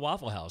know what a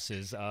Waffle House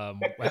is.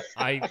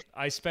 I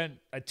spent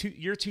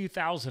year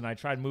 2000. I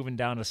tried moving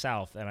down to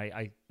South, and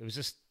it was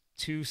just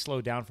too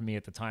slow down for me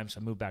at the time, so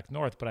I moved back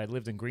north. But I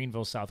lived in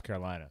Greenville, South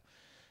Carolina,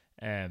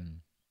 and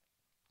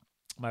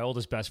my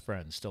oldest best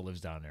friend still lives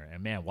down there.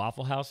 And man,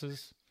 Waffle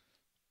Houses,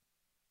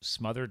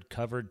 smothered,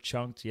 covered,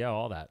 chunked, yeah,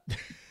 all that.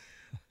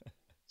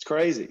 It's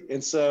crazy.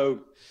 And so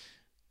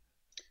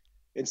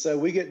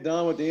we get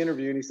done with the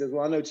interview, and he says,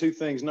 well, I know two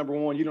things. Number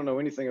one, you don't know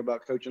anything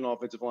about coaching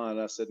offensive line.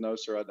 And I said, no,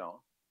 sir, I don't.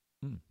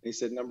 He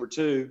said, number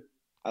two,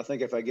 I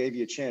think if I gave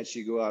you a chance,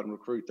 you go out and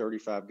recruit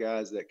 35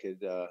 guys that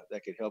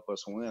could help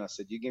us win. I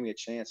said, you give me a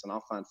chance and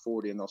I'll find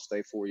 40 and they'll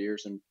stay 4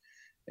 years and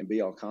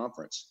be all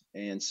conference.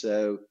 And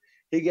so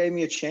he gave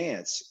me a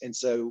chance. And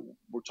so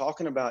we're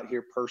talking about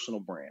here personal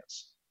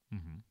brands.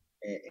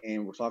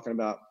 And we're talking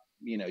about,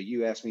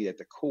 you asked me at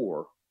the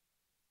core.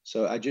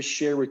 So I just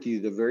share with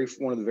you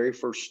one of the very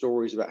first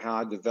stories about how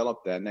I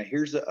developed that. Now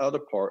here's the other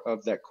part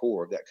of that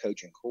core, of that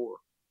coaching core.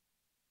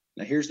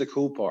 Now here's the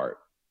cool part.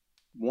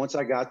 Once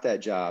I got that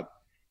job,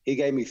 he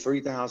gave me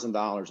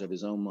 $3,000 of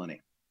his own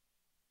money.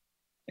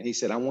 And he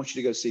said, I want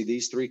you to go see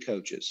these three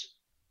coaches,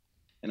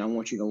 and I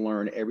want you to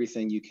learn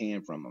everything you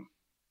can from them.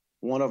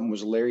 One of them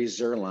was Larry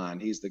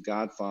Zerline. He's the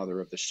godfather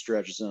of the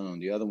stretch zone.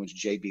 The other one's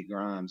J.B.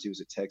 Grimes. He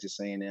was at Texas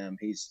A&M.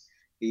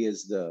 He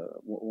is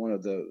one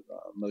of the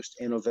most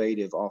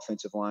innovative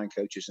offensive line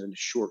coaches in the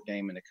short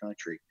game in the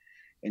country.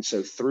 And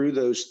so through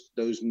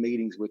those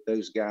meetings with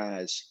those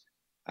guys,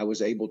 I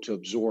was able to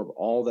absorb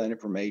all that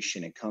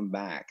information and come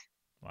back.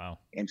 Wow.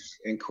 And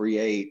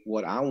create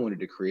what I wanted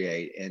to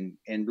create, and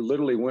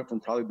literally went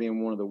from probably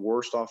being one of the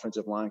worst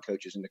offensive line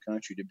coaches in the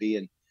country to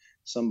being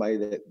somebody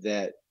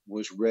that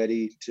was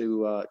ready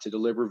to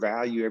deliver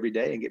value every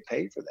day and get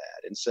paid for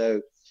that. And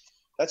so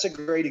that's a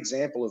great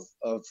example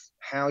of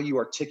how you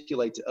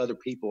articulate to other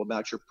people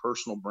about your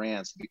personal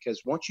brands,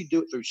 because once you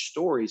do it through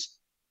stories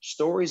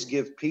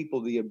give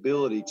people the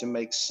ability to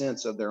make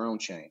sense of their own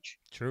change.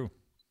 True.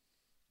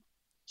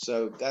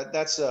 So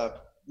that's I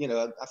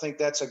think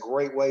that's a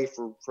great way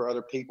for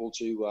other people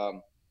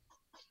to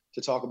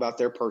talk about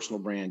their personal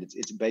brand.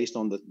 It's based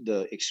on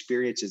the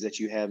experiences that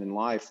you have in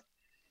life,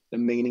 the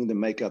meaning, the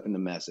makeup, and the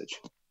message.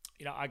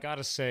 I got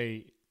to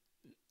say,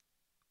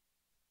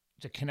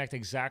 to connect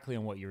exactly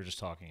on what you were just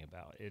talking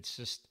about, it's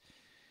just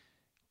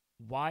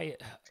why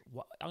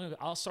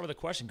I'll start with a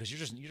question, because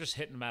you're just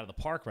hitting them out of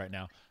the park right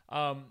now.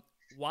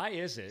 Why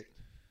is it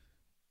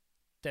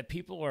that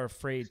people are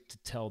afraid to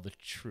tell the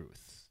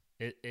truth?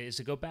 Is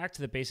it go back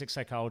to the basic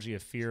psychology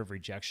of fear of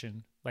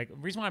rejection? Like, the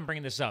reason why I'm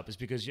bringing this up is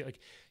because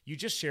you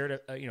just shared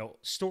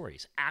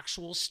stories,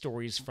 actual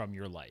stories from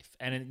your life.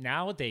 And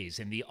nowadays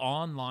in the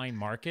online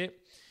market,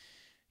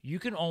 you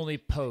can only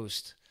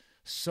post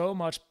so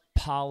much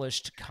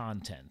polished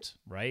content,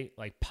 right?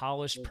 Like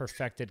polished,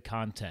 perfected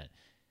content.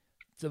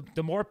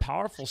 The more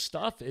powerful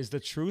stuff is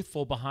the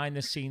truthful behind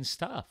the scenes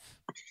stuff.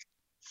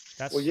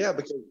 Well, yeah,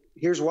 because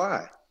here's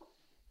why.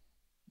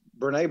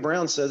 Brene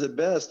Brown says it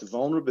best: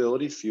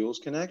 vulnerability fuels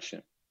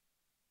connection.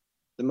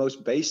 The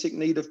most basic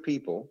need of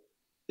people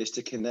is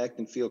to connect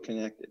and feel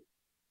connected.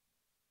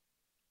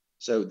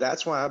 So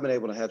that's why I've been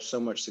able to have so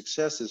much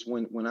success, is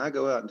when I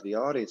go out into the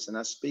audience and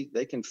I speak,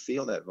 they can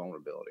feel that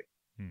vulnerability.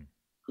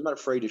 I'm not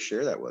afraid to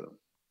share that with them.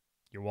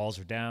 Your walls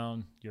are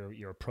down.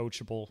 You're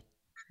approachable.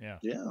 Yeah.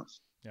 Yeah.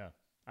 Yeah.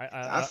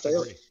 I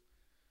failed. Agree.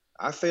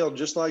 I failed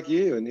just like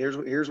you. And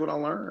here's what I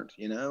learned,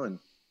 you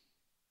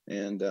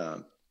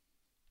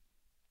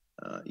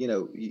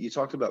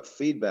talked about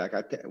feedback.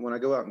 When I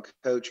go out and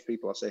coach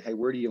people, I say, hey,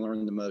 where do you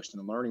learn the most? In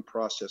the learning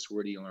process,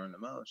 where do you learn the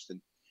most?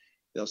 And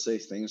they'll say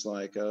things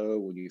like, oh,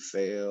 when you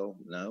fail.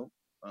 No,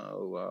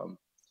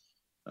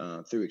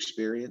 through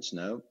experience.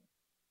 No,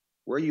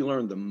 where you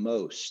learn the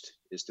most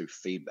is through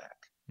feedback.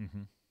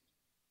 Mm-hmm.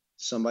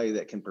 Somebody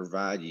that can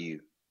provide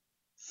you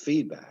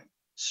feedback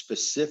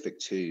specific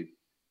to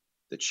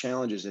the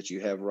challenges that you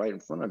have right in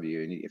front of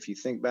you. And if you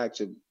think back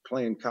to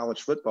playing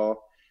college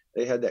football,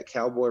 they had that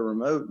cowboy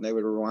remote and they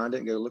would rewind it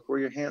and go, look where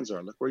your hands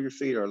are, look where your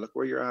feet are, look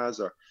where your eyes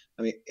are.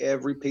 I mean,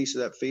 every piece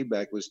of that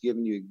feedback was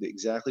giving you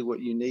exactly what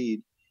you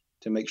need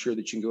to make sure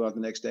that you can go out the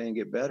next day and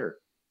get better.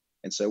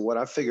 And so what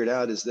I figured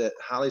out is that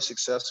highly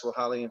successful,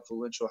 highly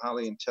influential,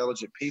 highly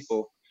intelligent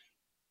people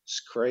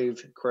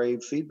crave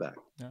feedback.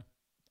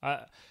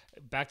 Yeah.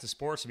 Back to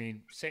sports. I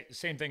mean,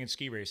 same thing in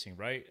ski racing,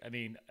 right? I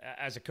mean,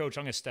 as a coach,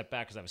 I'm going to step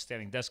back because I have a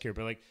standing desk here,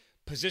 but like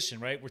position,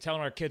 right? We're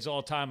telling our kids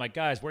all the time, like,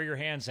 guys, where are your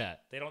hands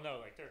at? They don't know.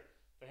 Like,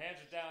 the hands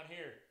are down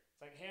here.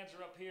 It's like hands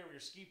are up here with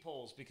your ski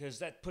poles because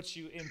that puts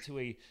you into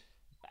a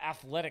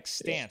athletic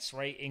stance,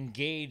 right?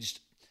 Engaged.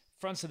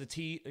 Fronts of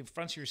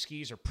your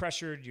skis are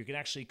pressured. You can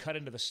actually cut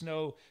into the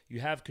snow. You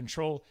have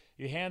control.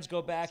 Your hands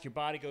go back. Your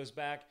body goes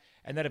back.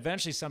 And then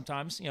eventually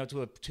sometimes,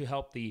 to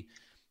help the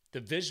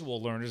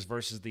visual learners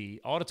versus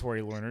the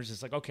auditory learners,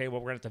 it's like, okay, well,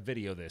 we're going to have to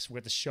video this. We're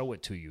going to show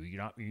it to you.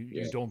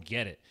 You don't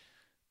get it.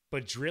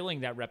 But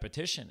drilling that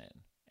repetition in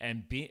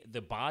and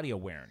the body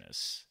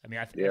awareness, I mean,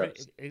 I think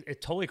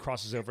it totally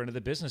crosses over into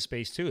the business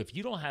space too. If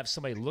you don't have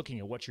somebody looking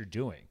at what you're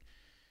doing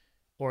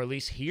or at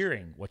least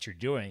hearing what you're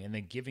doing and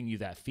then giving you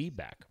that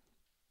feedback,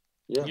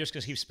 you're just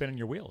going to keep spinning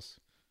your wheels.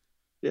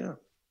 Yeah.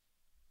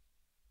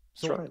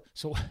 So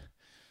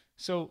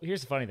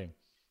here's the funny thing.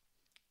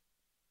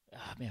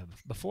 Man,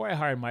 before I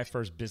hired my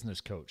first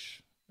business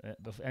coach, and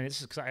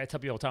this is because I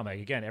tell people all the time, like,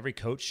 again, every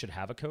coach should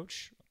have a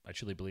coach. I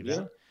truly believe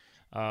that.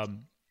 I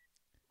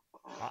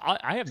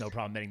have no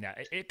problem admitting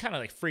that. It kind of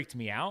like freaked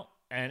me out,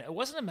 and it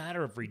wasn't a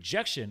matter of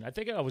rejection. I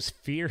think I was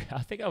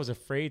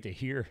afraid to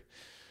hear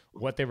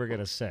what they were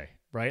going to say,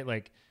 right?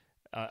 Like,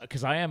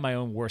 because I am my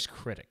own worst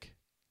critic.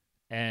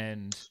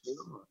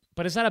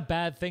 But is that a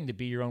bad thing to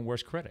be your own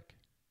worst critic?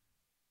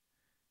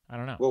 I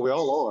don't know. Well, we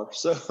all are.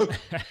 So,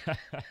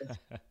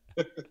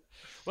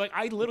 like,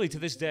 I literally to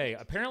this day,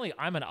 apparently,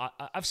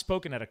 I've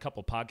spoken at a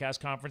couple podcast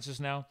conferences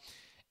now,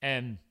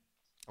 and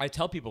I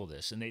tell people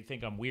this, and they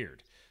think I'm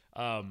weird.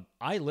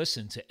 I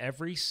listen to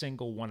every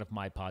single one of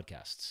my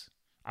podcasts.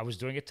 I was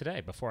doing it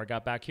today before I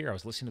got back here. I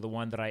was listening to the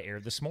one that I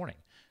aired this morning.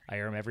 I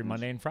air them every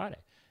Monday and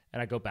Friday.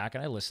 And I go back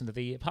and I listen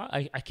to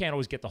I can't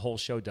always get the whole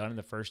show done in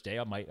the first day.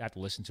 I might have to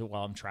listen to it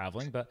while I'm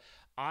traveling, but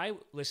I've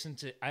listened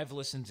to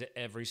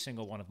every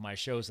single one of my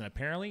shows. And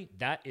apparently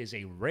that is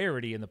a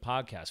rarity in the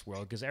podcast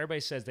world because everybody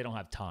says they don't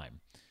have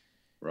time.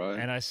 Right.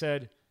 And I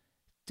said,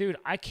 dude,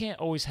 I can't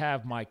always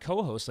have my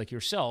co-host like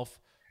yourself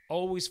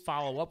always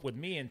follow up with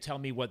me and tell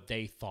me what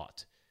they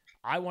thought.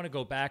 I want to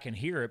go back and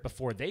hear it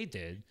before they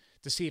did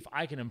to see if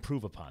I can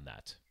improve upon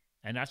that.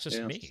 And that's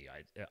just me.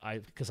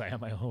 Because I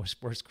am my own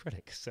worst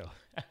critic. So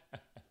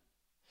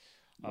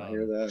I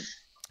hear that.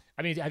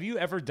 I mean, have you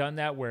ever done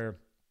that where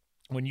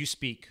when you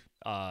speak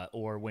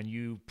or when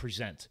you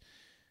present,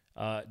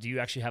 do you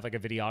actually have like a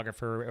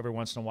videographer every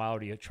once in a while? Or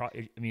do you try?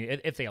 I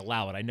mean, if they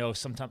allow it, I know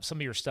sometimes some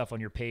of your stuff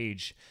on your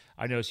page,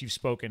 I notice you've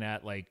spoken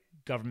at like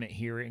government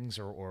hearings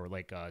or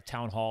like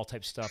town hall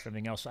type stuff,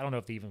 everything else. I don't know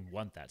if they even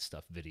want that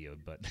stuff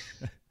videoed, but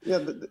yeah,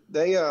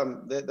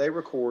 they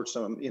record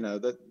some,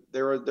 that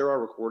there are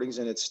recordings,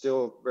 and it's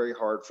still very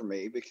hard for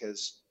me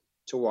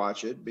to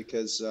watch it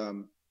because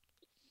you're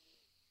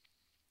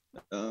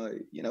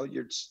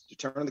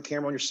turning the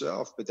camera on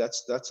yourself, but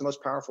that's the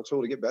most powerful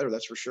tool to get better.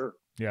 That's for sure.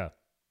 Yeah.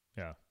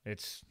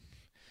 It's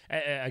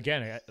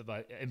again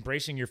about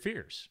embracing your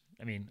fears.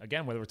 I mean,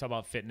 again, whether we're talking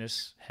about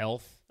fitness,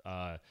 health,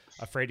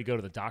 afraid to go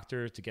to the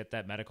doctor to get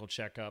that medical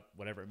checkup,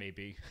 whatever it may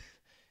be.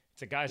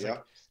 It's guys,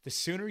 like the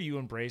sooner you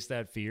embrace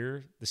that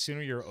fear, the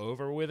sooner you're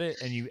over with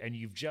it, and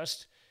you've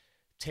just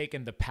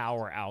taken the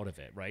power out of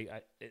it, right?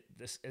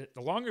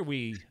 The longer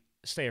we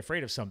stay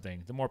afraid of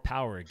something, the more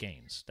power it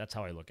gains. That's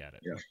how I look at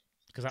it. Yeah.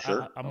 Because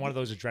I'm one of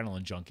those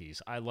adrenaline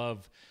junkies. I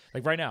love,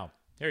 like right now,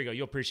 there you go.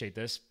 You'll appreciate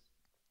this.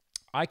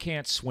 I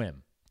can't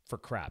swim for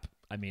crap.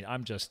 I mean,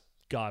 I'm just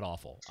god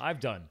awful. I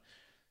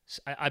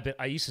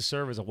used to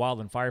serve as a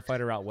wildland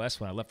firefighter out west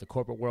when I left the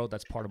corporate world.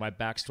 That's part of my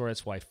backstory.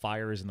 That's why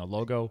fire is in the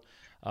logo.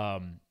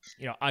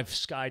 I've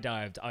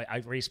skydived.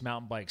 I race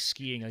mountain bikes,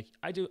 skiing. Like,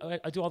 I do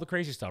all the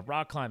crazy stuff,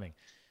 rock climbing.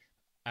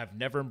 I've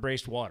never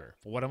embraced water.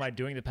 But what am I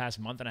doing the past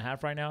month and a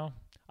half right now?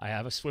 I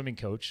have a swimming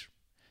coach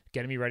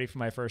getting me ready for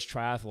my first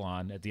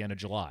triathlon at the end of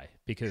July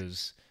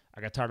because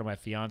I got tired of my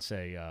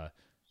fiance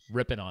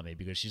ripping on me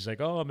because she's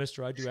like, "Oh,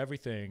 mister, I do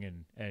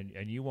everything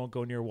and you won't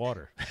go near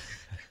water."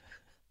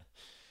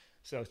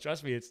 So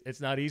trust me, it's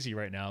not easy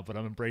right now, but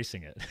I'm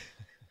embracing it.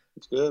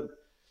 It's good.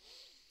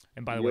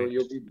 And by the way,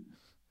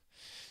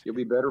 you'll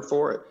be better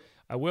for it.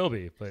 I will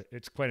be, but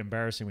it's quite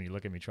embarrassing when you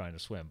look at me trying to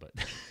swim. But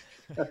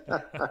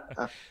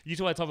you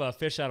talk about a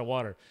fish out of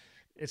water.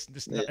 It's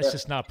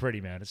just not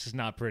pretty, man. It's just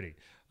not pretty.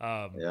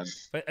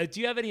 But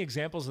do you have any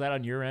examples of that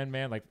on your end,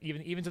 man? Like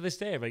even to this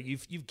day, like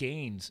you've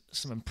gained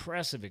some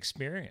impressive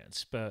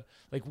experience. But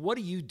like, what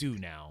do you do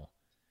now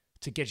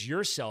to get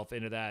yourself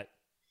into that,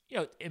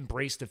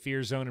 embrace the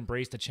fear zone,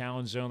 embrace the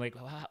challenge zone? Like,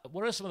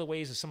 what are some of the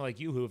ways of someone like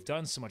you who have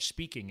done so much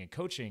speaking and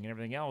coaching and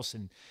everything else,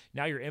 and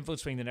now you're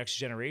influencing the next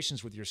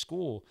generations with your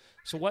school?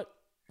 So what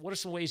are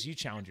some ways you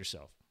challenge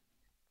yourself?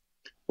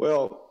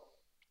 Well,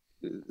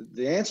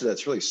 the answer to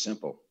that's really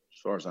simple as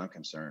far as I'm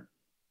concerned.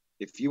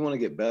 If you want to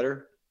get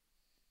better,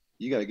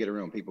 you got to get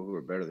around people who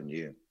are better than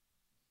you.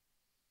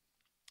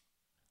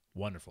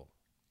 Wonderful.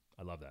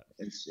 I love that.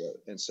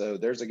 And so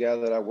there's a guy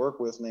that I work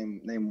with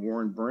named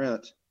Warren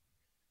Brent,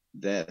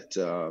 that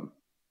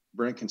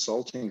Brent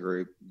Consulting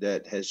Group,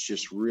 that has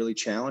just really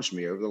challenged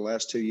me over the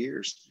last 2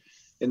 years.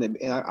 And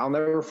I'll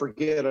never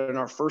forget, in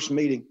our first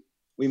meeting,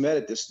 we met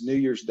at this New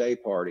Year's Day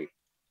party.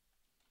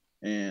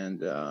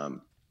 And a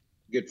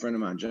good friend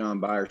of mine, John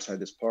Byers, had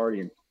this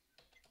party.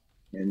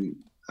 And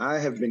I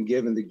have been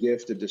given the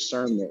gift of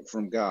discernment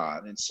from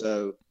God. And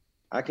so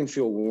I can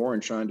feel Warren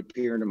trying to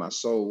peer into my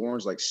soul.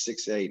 Warren's like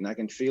 6'8", and I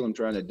can feel him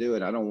trying to do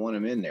it. I don't want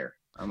him in there.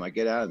 I'm like,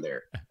 get out of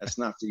there. That's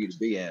not for you to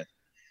be in.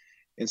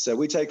 And so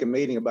we take a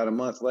meeting about a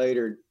month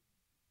later,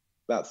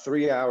 about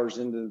 2 hours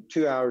into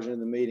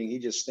the meeting, he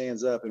just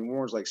stands up, and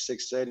Warren's like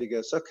 6'8". He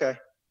goes, okay,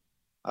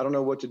 I don't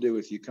know what to do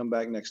with you. Come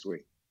back next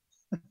week.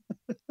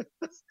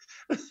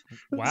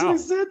 Wow. That's what he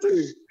said to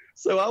me.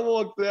 So I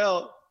walked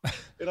out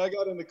and I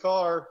got in the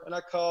car and I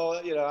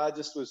called,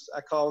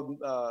 I called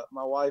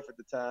my wife at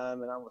the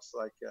time, and I was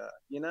like,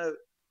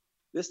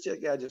 this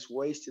guy just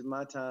wasted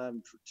my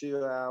time for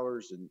 2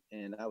 hours.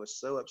 And I was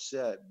so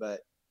upset,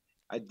 but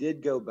I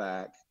did go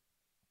back,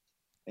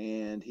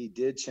 and he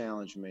did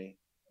challenge me.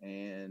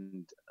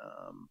 And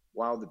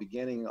while the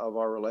beginning of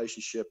our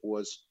relationship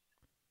was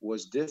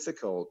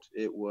difficult,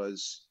 it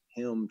was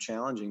him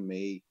challenging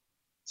me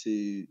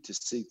to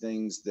see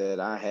things that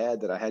I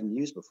hadn't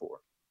used before.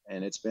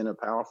 And it's been a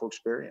powerful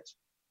experience.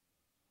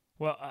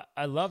 Well,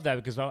 I love that,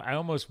 because I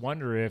almost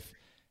wonder if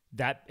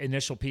that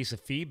initial piece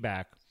of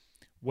feedback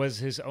was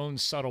his own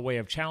subtle way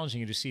of challenging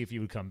you to see if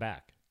you would come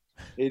back.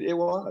 It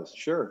was,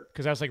 sure.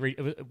 Because I was like,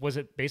 was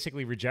it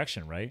basically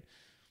rejection, right?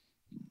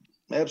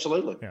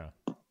 Absolutely. Yeah.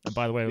 And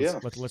by the way,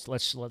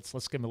 let's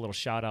give him a little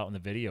shout out in the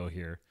video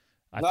here.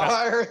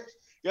 God,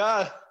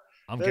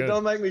 I'm good.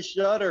 Don't make me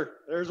shudder.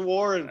 There's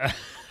Warren.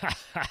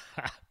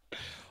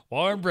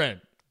 Warren Brent.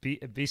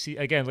 BC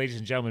again, ladies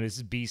and gentlemen. This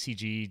is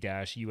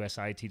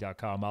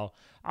bcg-usit.com.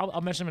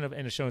 I'll mention him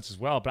in the show notes as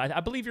well. But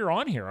I believe you're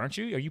on here, aren't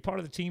you? Are you part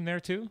of the team there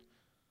too?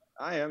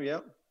 I am.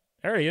 Yep.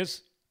 There he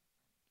is.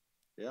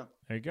 Yeah.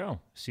 There you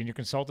go. Senior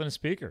consultant and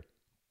speaker.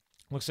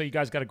 Looks like you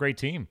guys got a great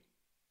team.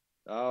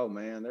 Oh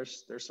man,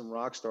 there's some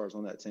rock stars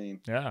on that team.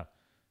 Yeah.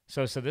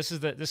 So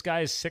this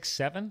guy is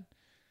 6'7".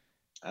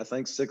 I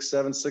think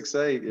 6'7",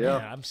 6'8". Yeah.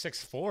 I'm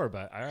 6'4",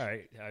 but all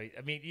right. I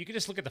mean, you can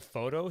just look at the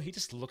photo. He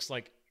just looks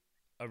like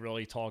a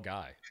really tall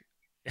guy.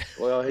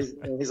 Well,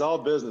 he's all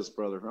business,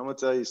 brother. I'm gonna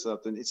tell you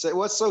something.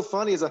 What's so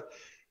funny is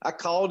I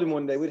called him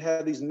one day. We'd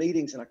have these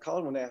meetings, and I called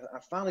him one day. I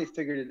finally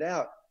figured it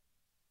out.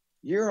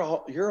 You're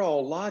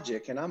all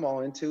logic, and I'm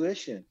all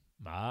intuition.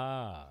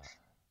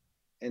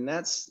 And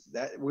that's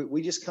that.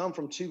 We just come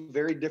from two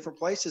very different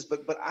places,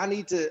 but I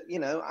need to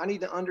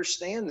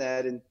understand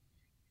that and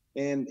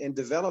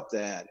develop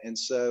that. And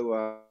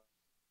so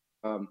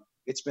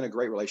it's been a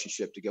great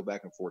relationship to go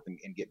back and forth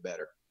and get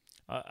better.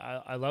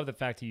 I love the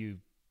fact that you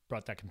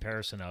brought that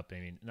comparison up. I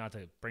mean, not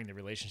to bring the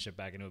relationship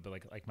back into it, but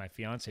like my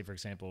fiance, for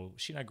example,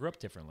 she and I grew up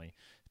differently,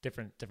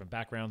 different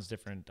backgrounds,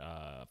 different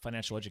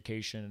financial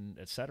education,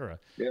 etc.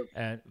 Yep.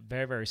 And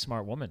very, very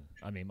smart woman.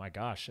 I mean, my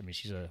gosh. I mean,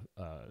 she's a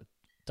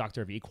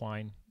doctor of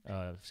equine,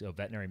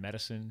 veterinary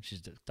medicine.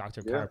 She's a doctor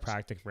of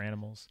chiropractic for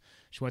animals.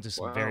 She went to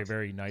some very,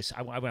 very nice.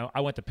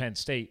 I went to Penn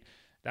State.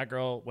 That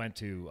girl went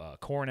to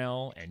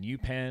Cornell and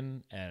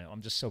UPenn, and I'm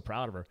just so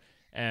proud of her.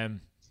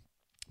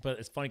 But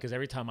it's funny because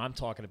every time I'm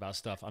talking about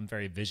stuff, I'm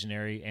very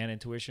visionary and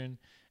intuition,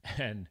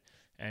 and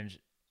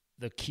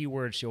the key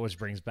word she always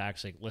brings back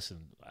is like, listen,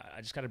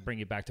 I just got to bring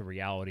you back to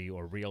reality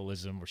or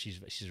realism, or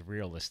she's a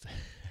realist.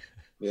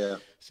 Yeah.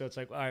 So it's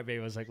like, all right, baby.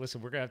 I was like,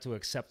 listen, we're going to have to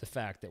accept the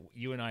fact that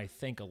you and I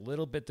think a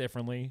little bit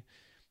differently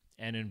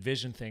and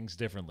envision things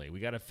differently. We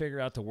got to figure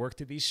out to work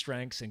to these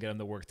strengths and get them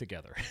to work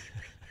together.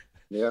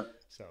 Yeah.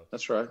 So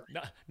that's right.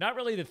 Not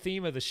really the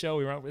theme of the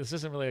show. This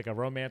isn't really like a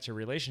romance or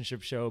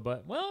relationship show,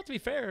 but well, to be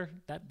fair,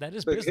 that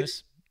is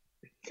business.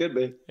 Could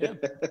be. Yeah.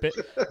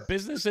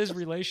 Business is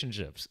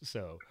relationships.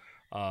 So,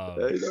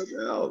 no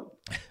doubt.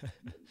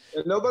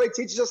 And nobody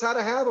teaches us how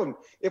to have them.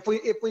 If we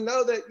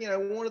know that,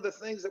 one of the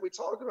things that we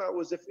talked about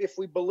was if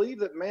we believe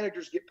that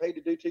managers get paid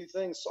to do two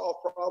things, solve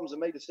problems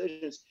and make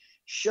decisions,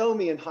 show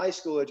me in high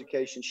school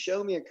education,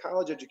 show me in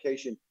college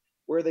education,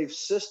 where they've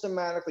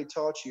systematically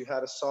taught you how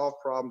to solve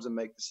problems and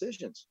make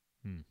decisions.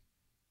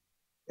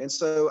 And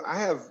so I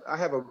have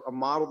a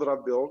model that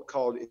I've built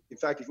called, in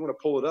fact, if you want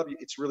to pull it up,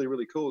 it's really,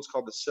 really cool. It's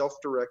called the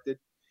self-directed,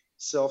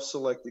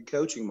 self-selected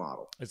coaching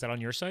model. Is that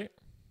on your site?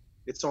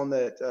 It's on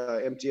that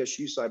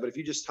MTSU site. But if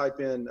you just type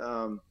in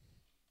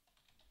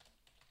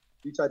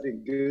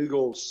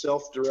Google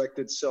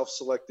self-directed,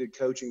 self-selected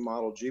coaching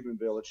model,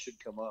 Jubenville, it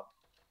should come up.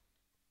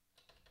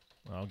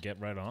 I'll get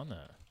right on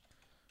that.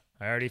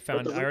 I already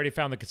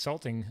found the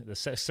consulting, the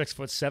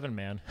 6'7"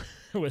 man.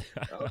 With,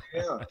 oh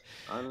yeah,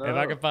 I know. If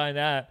I can find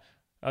that.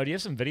 Oh, do you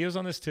have some videos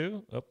on this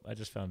too? Oh, I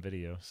just found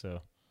video.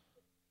 So,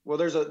 well,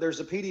 there's a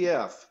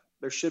PDF.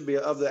 There should be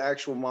of the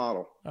actual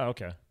model. Oh,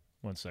 okay.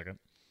 1 second.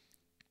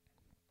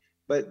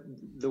 But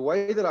the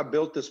way that I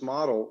built this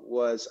model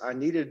was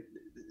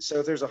so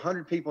if there's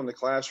 100 people in the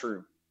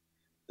classroom,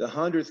 the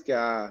 100th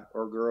guy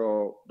or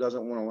girl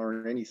doesn't want to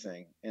learn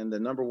anything, and the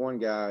number one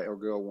guy or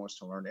girl wants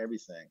to learn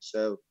everything.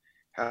 So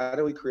how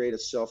do we create a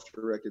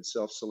self-directed,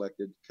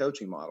 self-selected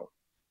coaching model?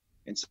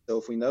 And so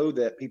if we know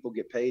that people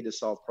get paid to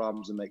solve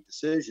problems and make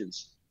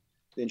decisions,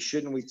 then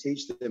shouldn't we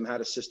teach them how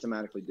to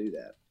systematically do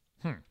that?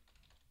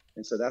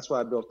 And so that's why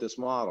I built this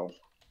model.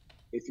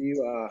 If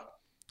you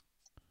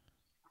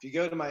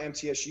go to my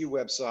MTSU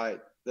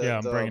website,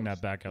 I'm bringing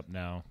that back up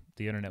now.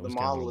 The internet was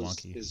getting a little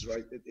wonky. Is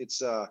right.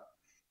 It's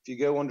if you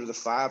go under the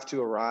 5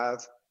 to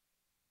arrive,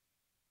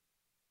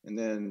 and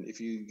then if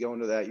you go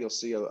into that, you'll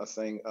see a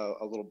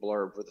little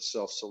blurb for the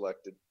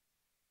self-selected,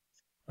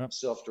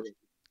 self-directed,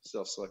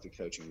 self-selected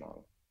coaching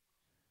model.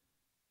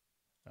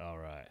 All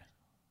right.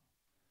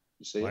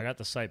 You see? I got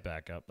the site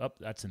back up. Oh,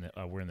 that's in the.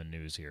 We're in the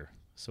news here.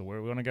 So where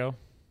are we want to go?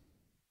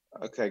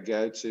 Okay,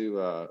 go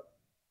to. All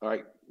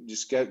right,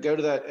 just go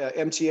to that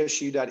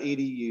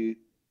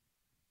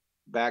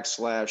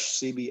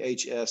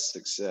mtsu.edu/CBHS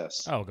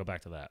success. Oh, go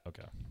back to that.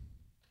 Okay.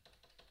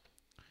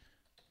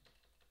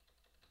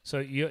 So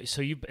you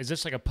is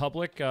this like a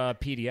public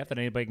PDF that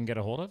anybody can get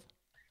a hold of?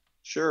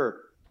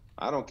 Sure,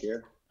 I don't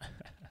care.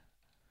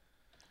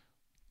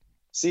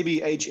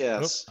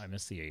 CBHS. I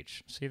missed the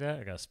H. See that?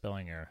 I got a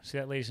spelling error. See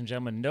that, ladies and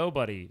gentlemen?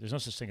 There's no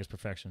such thing as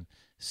perfection.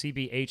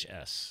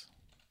 CBHS.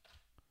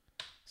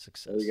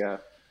 Success. There you go.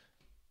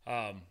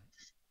 All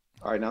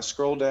right, now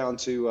scroll down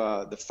to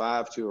the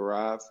 5 to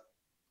arrive.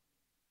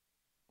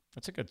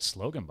 That's a good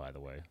slogan, by the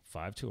way.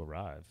 5 to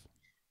arrive.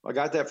 I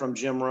got that from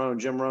Jim Rohn.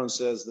 Jim Rohn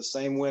says the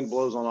same wind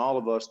blows on all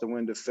of us, the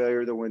wind of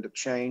failure, the wind of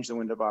change, the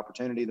wind of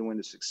opportunity, the wind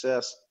of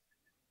success.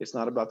 It's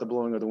not about the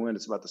blowing of the wind.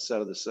 It's about the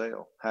set of the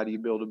sail. How do you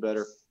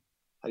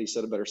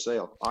set a better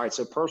sail? All right.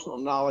 So personal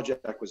knowledge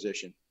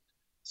acquisition.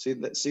 See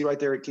right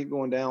there. Keep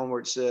going down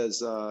where it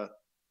says,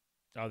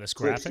 this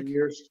graphic.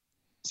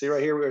 See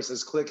right here where it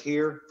says click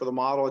here for the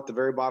model at the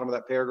very bottom of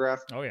that paragraph.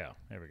 Oh yeah.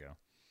 There we go.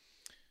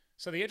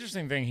 So the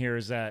interesting thing here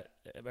is that,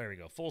 there we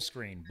go. Full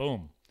screen.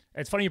 Boom.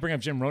 It's funny you bring up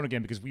Jim Rohn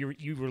again, because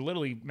you were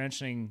literally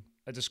mentioning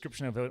a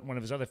description of one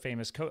of his other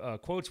famous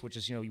quotes, which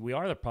is, we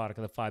are the product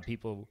of the 5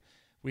 people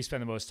we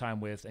spend the most time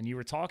with. And you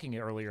were talking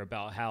earlier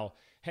about how,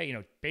 hey,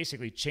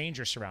 basically change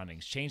your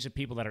surroundings, change the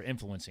people that are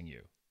influencing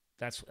you.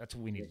 That's what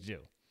we need to do.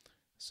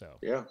 So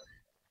yeah.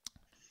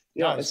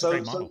 And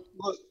so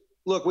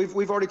look,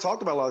 we've already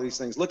talked about a lot of these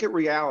things. Look at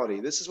reality.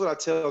 This is what I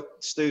tell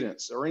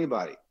students or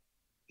anybody.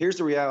 Here's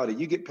the reality.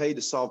 You get paid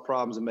to solve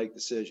problems and make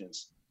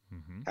decisions.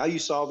 Mm-hmm. How you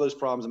solve those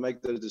problems and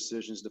make those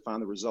decisions define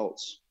the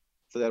results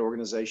for that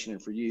organization and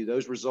for you.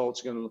 Those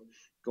results are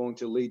going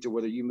to lead to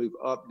whether you move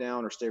up,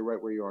 down, or stay right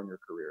where you are in your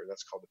career.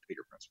 That's called the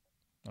Peter Principle.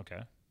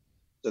 Okay.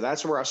 So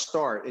that's where I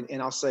start.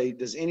 And I'll say,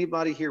 does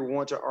anybody here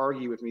want to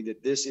argue with me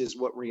that this is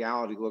what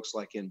reality looks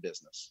like in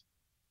business?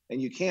 And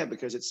you can't,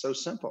 because it's so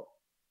simple.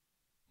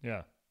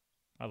 Yeah.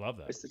 I love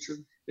that. It's the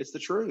truth. It's the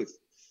truth.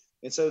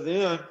 And so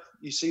then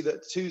you see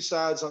the two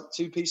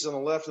pieces on the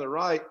left and the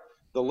right.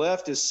 The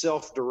left is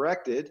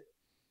self-directed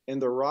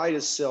and the right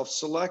is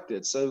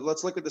self-selected. So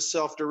let's look at the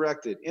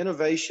self-directed.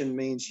 Innovation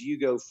means you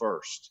go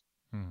first.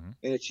 Mm-hmm.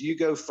 And it's you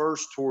go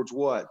first towards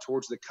what?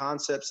 Towards the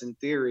concepts and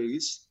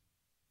theories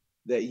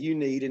that you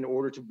need in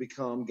order to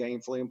become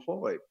gainfully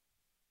employed.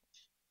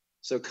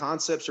 So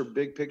concepts are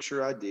big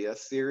picture idea.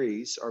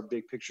 Theories are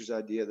big pictures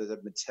idea that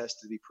have been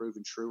tested to be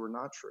proven true or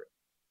not true.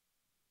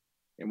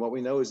 And what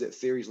we know is that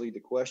theories lead to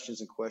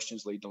questions and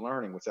questions lead to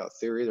learning. Without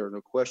theory, there are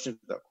no questions.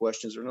 Without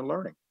questions, there are no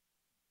learning.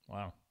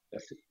 Wow.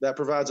 That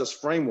provides us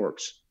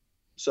frameworks.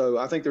 So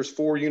I think there's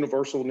 4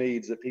 universal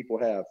needs that people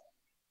have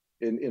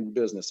in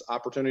business: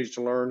 opportunities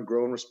to learn,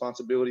 grow in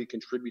responsibility,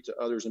 contribute to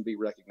others, and be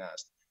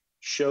recognized.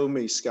 Show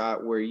me,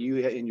 Scott, where you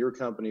in your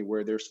company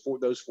where those 4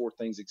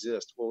 things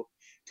exist. Well,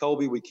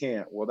 Colby, we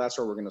can't. Well, that's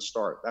where we're going to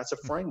start. That's a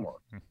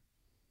framework.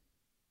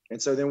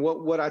 And so then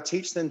what I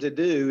teach them to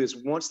do is,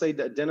 once they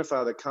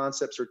identify the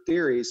concepts or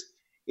theories,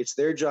 it's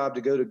their job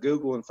to go to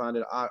Google and find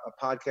a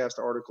podcast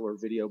article or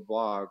video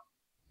blog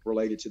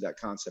related to that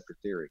concept or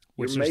theory.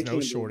 Which there's no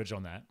shortage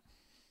on that.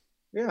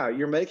 Yeah,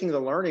 you're making the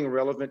learning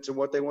relevant to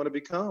what they want to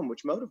become,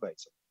 which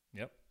motivates them.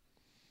 Yep.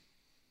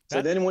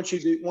 So then once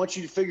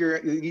you figure,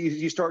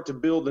 you start to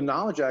build the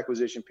knowledge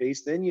acquisition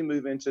piece, then you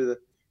move into the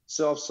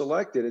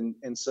self-selected.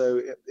 And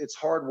so it's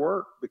hard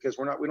work, because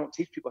we don't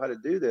teach people how to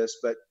do this,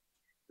 but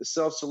the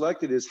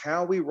self-selected is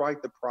how we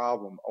write the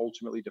problem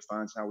ultimately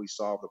defines how we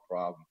solve the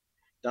problem.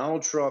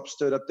 Donald Trump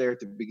stood up there at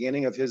the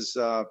beginning of his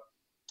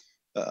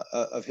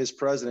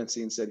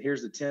presidency and said,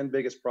 here's the 10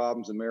 biggest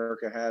problems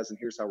America has, and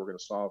here's how we're going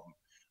to solve them.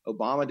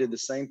 Obama did the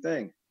same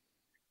thing.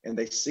 And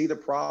they see the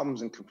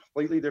problems in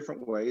completely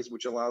different ways,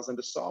 which allows them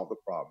to solve the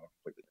problem in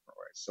completely different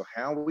ways. So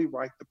how we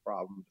write the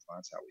problem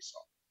defines how we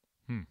solve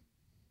it.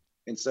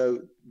 And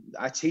so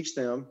I teach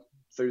them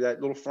through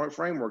that little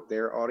framework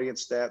there: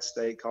 audience, stat,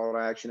 state, call to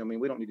action. I mean,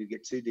 we don't need to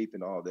get too deep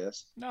into all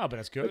this. No, but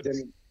that's good.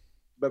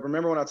 But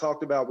remember when I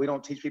talked about we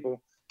don't teach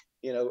people,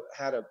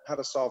 how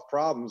to solve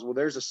problems. Well,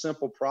 there's a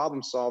simple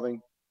problem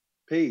solving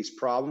piece: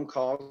 problem,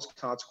 cause,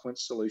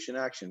 consequence, solution,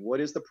 action.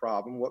 What is the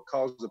problem? What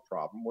causes the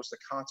problem? What's the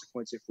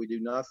consequence if we do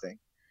nothing?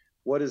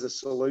 What is the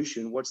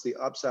solution? What's the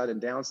upside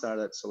and downside of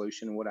that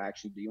solution? And what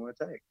action do you want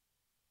to take?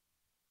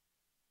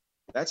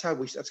 That's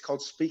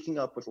called speaking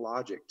up with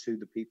logic to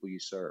the people you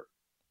serve.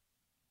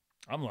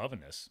 I'm loving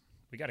this.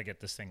 We got to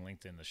get this thing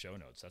linked in the show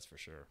notes. That's for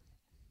sure.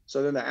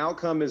 So then the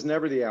outcome is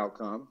never the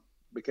outcome,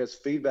 because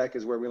feedback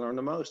is where we learn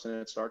the most, and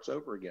it starts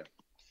over again.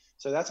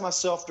 So that's my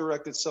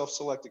self-directed,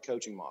 self-selected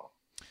coaching model.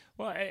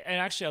 Well, and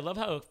actually, I love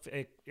how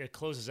it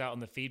closes out on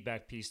the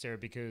feedback piece there,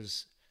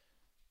 because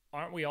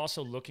aren't we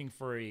also looking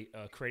for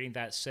creating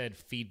that said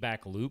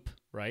feedback loop,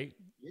 right?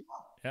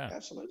 Yeah,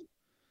 absolutely.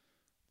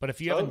 But if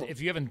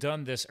you haven't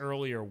done this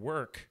earlier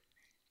work,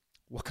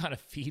 what kind of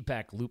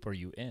feedback loop are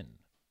you in?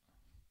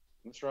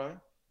 That's right.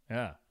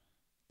 Yeah,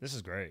 this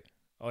is great.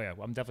 Oh yeah,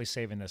 well, I'm definitely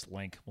saving this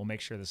link. We'll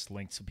make sure this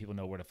link so people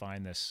know where to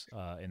find this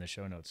in the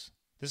show notes.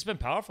 This has been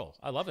powerful.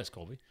 I love this,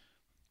 Colby.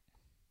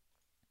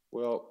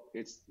 Well,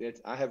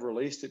 I have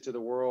released it to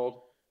the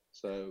world,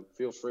 so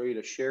feel free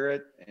to share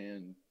it.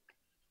 And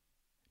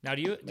now,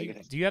 do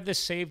you have this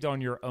saved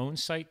on your own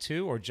site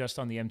too, or just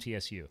on the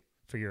MTSU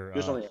for your?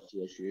 Just on the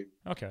MTSU.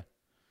 Okay.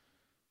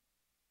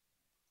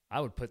 I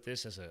would put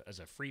this as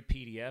a free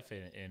PDF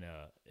in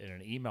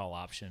an email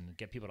option.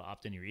 Get people to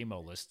opt in your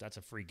email list. That's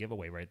a free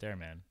giveaway right there,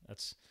 man.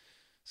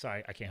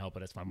 Sorry, I can't help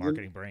it. It's my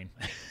marketing brain.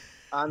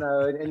 I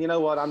know, and you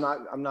know what?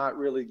 I'm not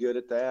really good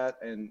at that,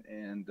 and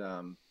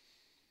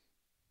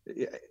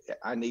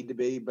I need to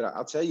be. But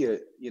I'll tell you,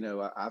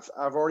 I've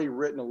already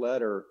written a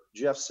letter.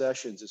 Jeff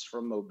Sessions is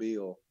from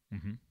Mobile,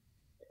 mm-hmm.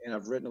 and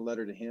I've written a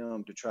letter to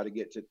him to try to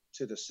get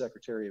to the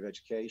Secretary of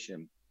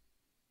Education.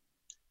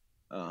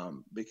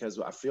 Because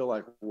I feel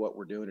like what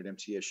we're doing at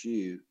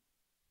MTSU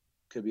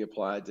could be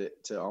applied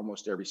to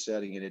almost every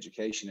setting in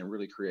education and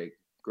really create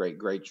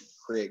great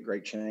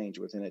change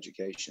within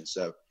education.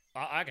 So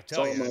I can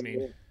tell you, I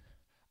mean,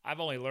 I've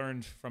only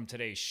learned from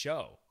today's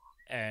show,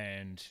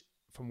 and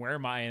from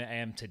where I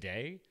am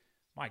today,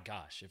 my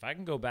gosh, if I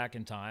can go back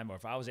in time, or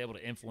if I was able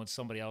to influence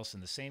somebody else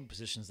in the same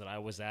positions that I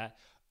was at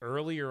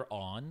earlier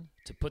on,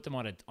 to put them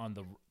on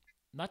the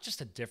not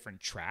just a different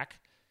track,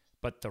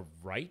 but the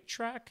right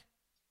track,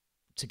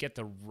 to get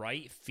the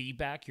right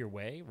feedback your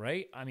way,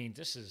 right? I mean,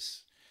 this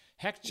is,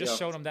 heck, just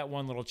showed them that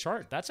one little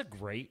chart. That's a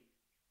great,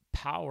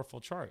 powerful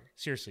chart.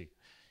 Seriously,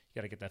 you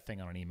got to get that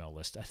thing on an email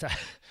list.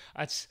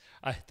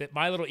 That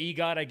my little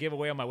EGOT I give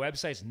away on my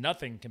website is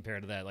nothing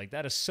compared to that. Like,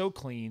 that is so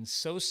clean,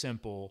 so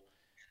simple.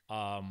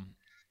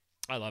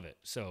 I love it.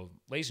 So,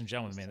 ladies and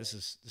gentlemen, man, this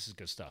is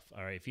good stuff.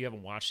 All right, if you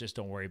haven't watched this,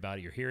 don't worry about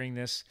it. You're hearing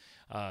this.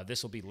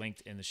 This will be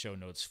linked in the show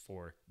notes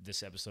for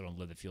this episode on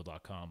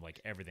livethefuel.com.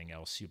 Like everything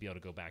else, you'll be able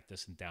to go back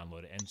this and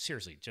download it. And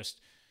seriously, just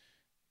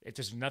if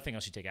there's nothing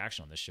else you take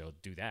action on this show,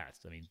 do that.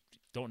 I mean,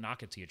 don't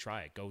knock it till you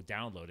try it. Go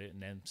download it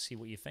and then see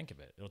what you think of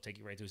it. It'll take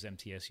you right to his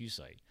MTSU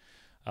site.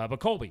 But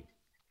Colby,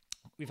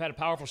 we've had a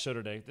powerful show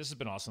today. This has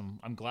been awesome.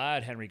 I'm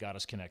glad Henry got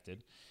us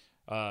connected.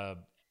 But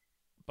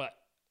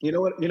you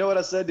know what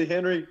I said to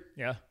Henry?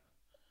 Yeah.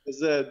 I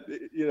said,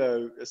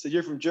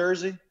 you're from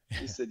Jersey?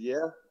 He said,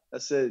 yeah. I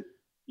said,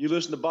 you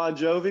listen to Bon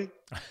Jovi?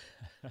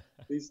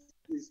 He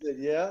said,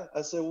 yeah.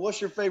 I said, well,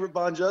 what's your favorite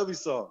Bon Jovi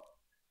song?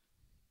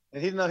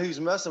 And he didn't know who he was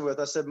messing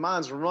with. I said,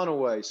 mine's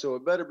Runaway, so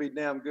it better be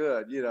damn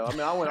good.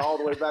 I went all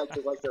the way back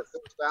to like their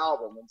first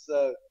album. And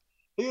so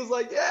he was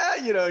like,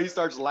 yeah, he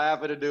starts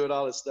laughing and doing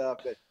all this stuff.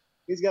 But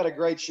he's got a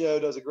great show,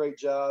 does a great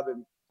job,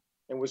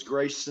 and was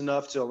gracious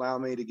enough to allow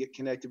me to get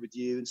connected with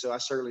you. And so I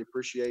certainly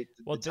appreciate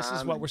the time. This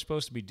is what we're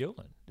supposed to be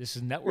doing. This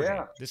is networking.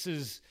 Yeah. This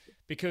is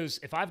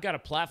because if I've got a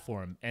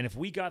platform, and if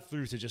we got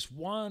through to just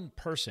one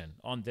person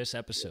on this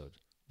episode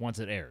once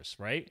it airs,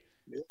 right?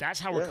 Yeah. That's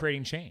how we're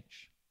creating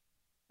change.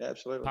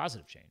 Absolutely.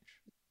 Positive change.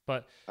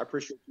 But I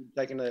appreciate you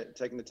taking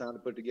the time to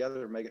put it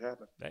together and make it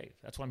happen. Hey,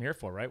 that's what I'm here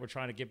for, right? We're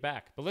trying to get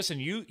back. But listen,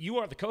 you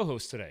are the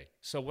co-host today.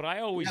 So what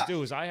I always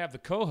do is I have the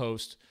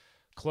co-host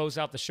close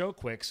out the show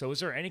quick. So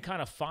is there any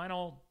kind of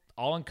final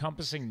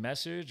all-encompassing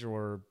message,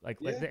 or like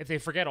if they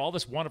forget all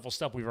this wonderful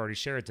stuff we've already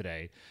shared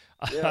today,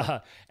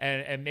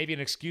 and maybe an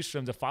excuse for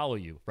them to follow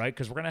you, right?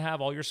 Because we're going to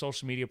have all your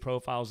social media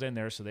profiles in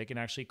there so they can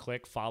actually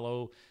click,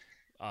 follow,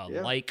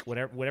 like,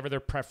 whatever their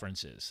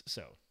preference is.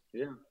 So,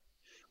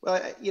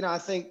 well, I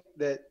think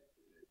that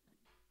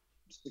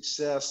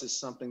success is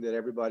something that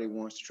everybody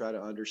wants to try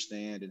to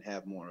understand and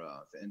have more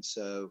of. And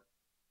so,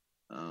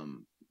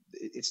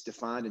 it's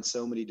defined in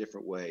so many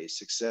different ways.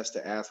 Success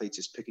to athletes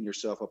is picking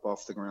yourself up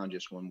off the ground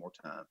just one more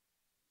time.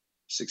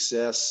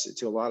 Success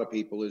to a lot of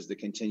people is the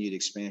continued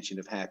expansion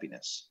of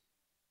happiness.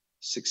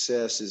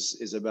 Success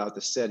is about the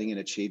setting and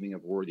achieving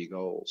of worthy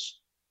goals.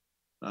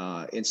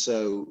 And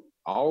so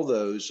all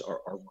those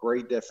are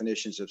great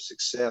definitions of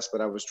success.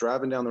 But I was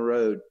driving down the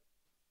road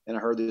And I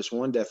heard this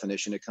one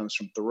definition that comes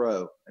from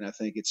Thoreau, and I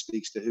think it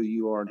speaks to who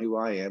you are and who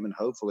I am, and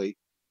hopefully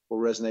will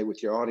resonate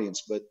with your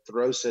audience. But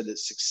Thoreau said that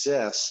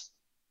success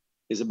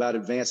is about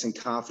advancing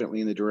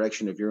confidently in the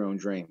direction of your own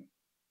dream,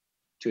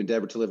 to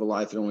endeavor to live a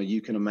life that only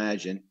you can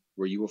imagine,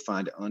 where you will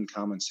find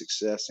uncommon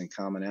success and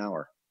common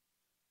hour.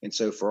 And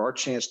so for our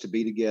chance to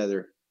be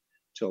together,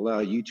 to allow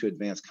you to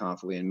advance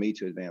confidently and me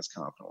to advance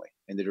confidently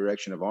in the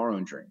direction of our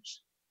own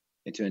dreams,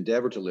 and to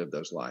endeavor to live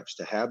those lives,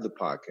 to have the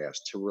podcast,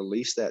 to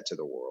release that to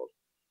the world,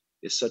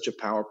 is such a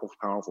powerful,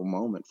 powerful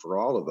moment for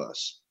all of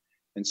us.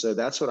 And so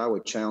that's what I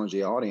would challenge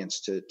the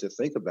audience to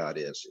think about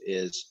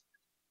is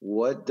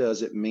what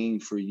does it mean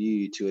for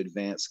you to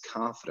advance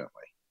confidently?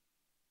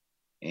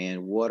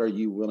 And what are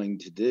you willing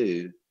to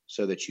do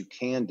so that you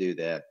can do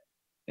that?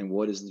 And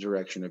what is the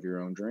direction of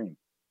your own dream?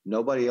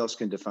 Nobody else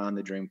can define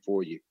the dream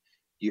for you.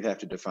 You have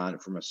to define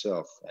it for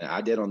yourself. And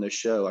I did on this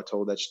show. I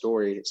told that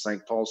story at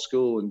St. Paul's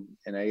School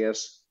in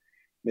A.S.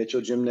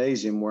 Mitchell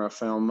Gymnasium, where I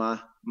found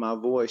my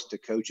voice to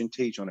coach and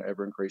teach on an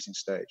ever-increasing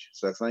stage.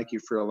 So thank you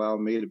for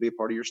allowing me to be a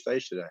part of your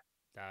stage today.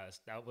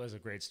 That was a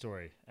great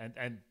story.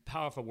 And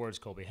powerful words,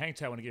 Colby. Hang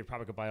tight. I want to give you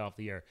probably goodbye off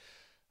the air.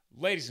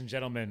 Ladies and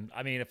gentlemen,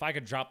 I mean, if I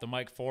could drop the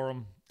mic for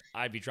him,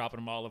 I'd be dropping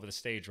them all over the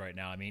stage right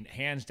now. I mean,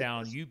 hands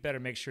down, you better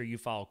make sure you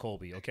follow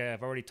Colby, okay?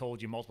 I've already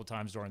told you multiple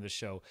times during this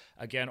show.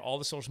 Again, all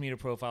the social media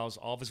profiles,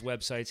 all of his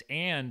websites,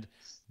 and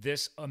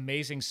this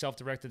amazing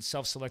self-directed,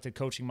 self-selected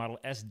coaching model,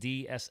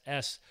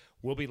 SDSS,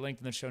 will be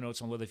linked in the show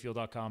notes on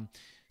livethefuel.com.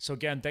 So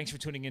again, thanks for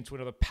tuning in to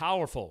another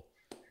powerful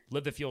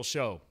Live the Fuel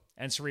show.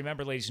 And so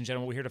remember, ladies and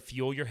gentlemen, we're here to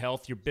fuel your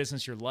health, your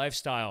business, your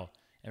lifestyle.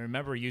 And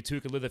remember, you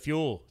too can live the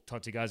fuel.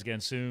 Talk to you guys again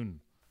soon.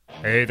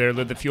 Hey there,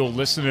 Live the Fuel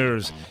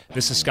listeners.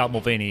 This is Scott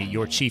Mulvaney,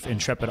 your Chief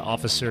Intrepid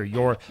Officer,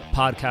 your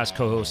podcast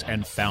co-host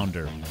and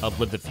founder of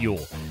Live the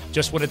Fuel.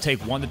 Just want to take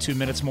 1 to 2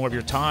 minutes more of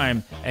your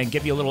time and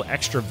give you a little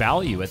extra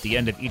value at the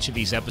end of each of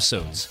these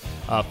episodes.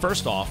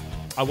 First off,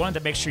 I wanted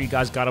to make sure you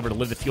guys got over to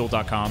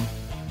livethefuel.com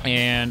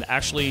and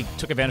actually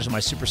took advantage of my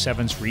Super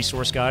 7s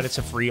resource guide. It's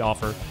a free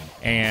offer,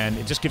 and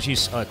it just gives you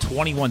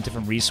 21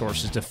 different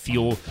resources to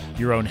fuel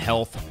your own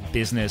health,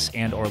 business,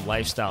 and or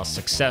lifestyle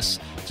success.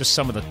 Just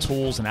some of the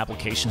tools and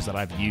applications that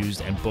I've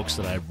used and books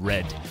that I've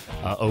read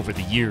over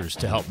the years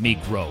to help me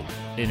grow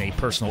in a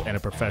personal and a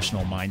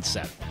professional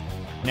mindset.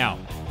 Now,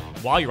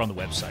 while you're on the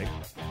website,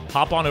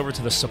 hop on over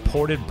to the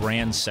supported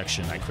brands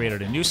section. I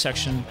created a new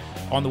section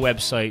on the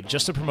website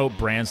just to promote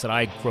brands that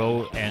I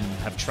grow and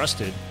have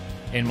trusted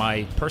in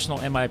my personal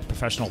and my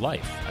professional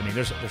life. I mean,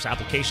 there's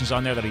applications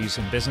on there that I use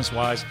in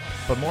business-wise,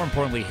 but more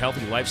importantly,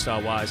 healthy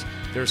lifestyle-wise,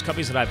 there's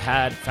companies that I've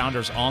had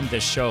founders on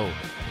this show.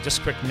 Just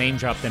a quick name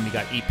drop them. You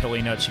got Eat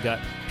Pilly Nuts, you got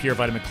Pure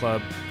Vitamin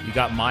Club, you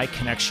got my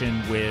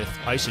connection with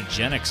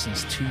Isogenics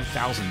since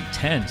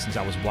 2010, since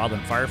I was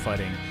wildland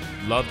firefighting.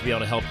 Love to be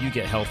able to help you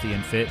get healthy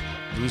and fit,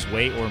 lose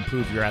weight, or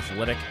improve your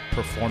athletic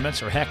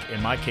performance, or heck,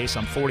 in my case,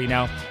 I'm 40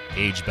 now,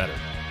 age better.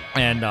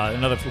 And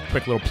another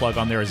quick little plug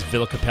on there is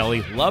Villa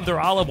Capelli. Love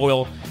their olive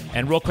oil.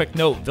 And real quick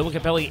note, Villa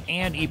Capelli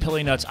and Eat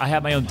Pilly Nuts, I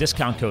have my own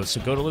discount code.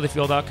 So go to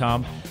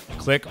livethefuel.com,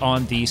 click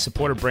on the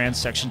supported brands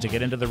section to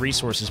get into the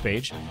resources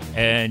page,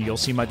 and you'll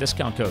see my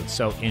discount code.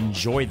 So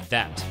enjoy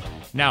that.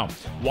 Now,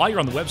 while you're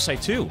on the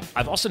website too,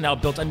 I've also now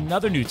built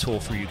another new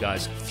tool for you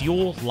guys,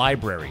 Fuel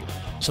Library.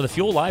 So the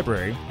Fuel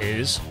Library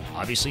is,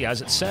 obviously,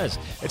 as it says,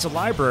 it's a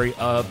library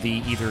of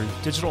the either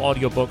digital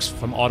audiobooks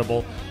from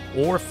Audible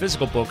or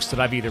physical books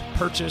that I've either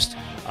purchased,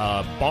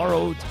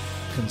 borrowed,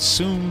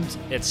 consumed,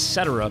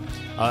 etc.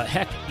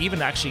 Heck,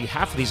 even actually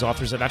half of these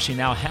authors I've actually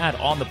now had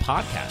on the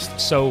podcast.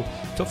 So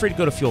feel free to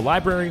go to Fuel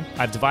Library.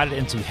 I've divided it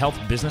into health,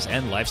 business,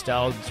 and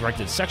lifestyle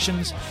directed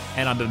sections,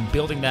 and I've been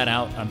building that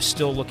out. I'm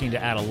still looking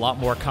to add a lot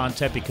more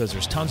content because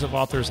there's tons of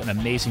authors and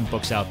amazing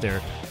books out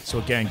there. So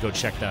again, go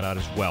check that out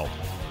as well.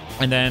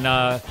 And then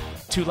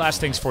 2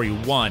 last things for you.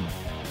 1,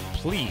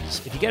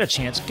 please, if you get a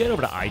chance, get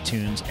over to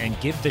iTunes and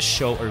give this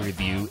show a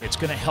review. It's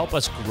going to help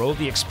us grow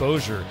the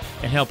exposure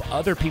and help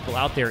other people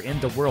out there in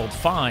the world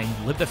find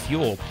Live the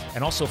Fuel,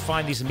 and also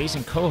find these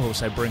amazing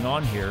co-hosts I bring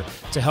on here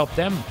to help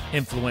them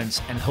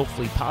influence and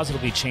hopefully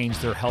positively change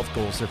their health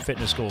goals, their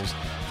fitness goals,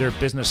 their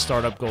business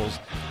startup goals,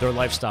 their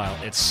lifestyle,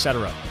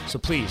 etc. So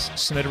please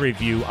submit a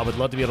review. I would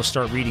love to be able to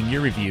start reading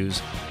your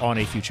reviews on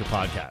a future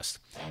podcast.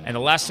 And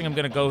the last thing I'm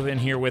going to go in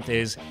here with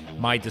is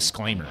my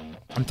disclaimer.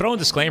 I'm throwing a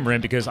disclaimer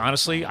in because,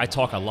 honestly, I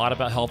talk a lot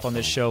about health on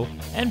this show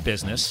and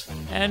business,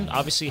 and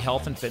obviously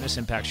health and fitness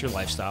impacts your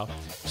lifestyle.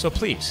 So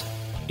please,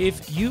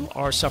 if you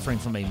are suffering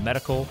from a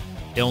medical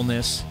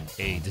illness,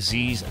 a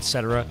disease,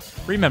 etc.,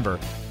 remember,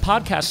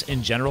 podcasts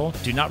in general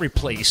do not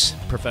replace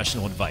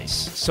professional advice.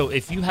 So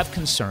if you have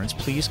concerns,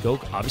 please go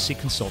obviously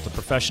consult a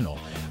professional.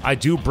 I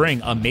do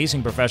bring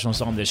amazing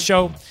professionals on this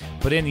show,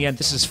 but in the end,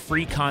 this is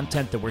free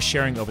content that we're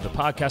sharing over the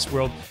podcast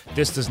world.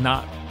 This does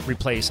not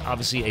replace,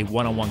 obviously, a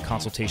one-on-one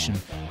consultation,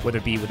 whether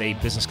it be with a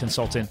business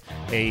consultant,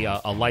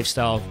 a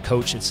lifestyle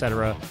coach,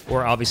 etc.,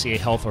 or obviously a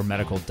health or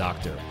medical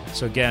doctor.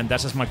 So again,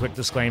 that's just my quick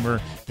disclaimer.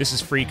 This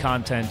is free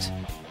content.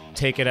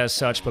 Take it as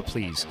such, but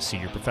please see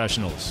your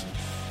professionals.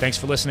 Thanks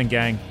for listening,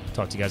 gang.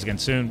 Talk to you guys again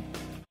soon.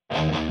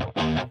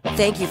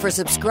 Thank you for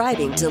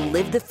subscribing to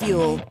Live the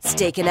Fuel.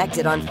 Stay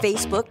connected on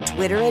Facebook,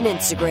 Twitter, and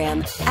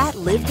Instagram at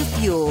Live the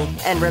Fuel.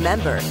 And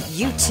remember,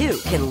 you too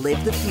can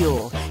live the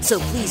fuel. So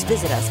please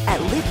visit us at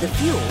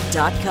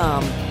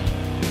livethefuel.com.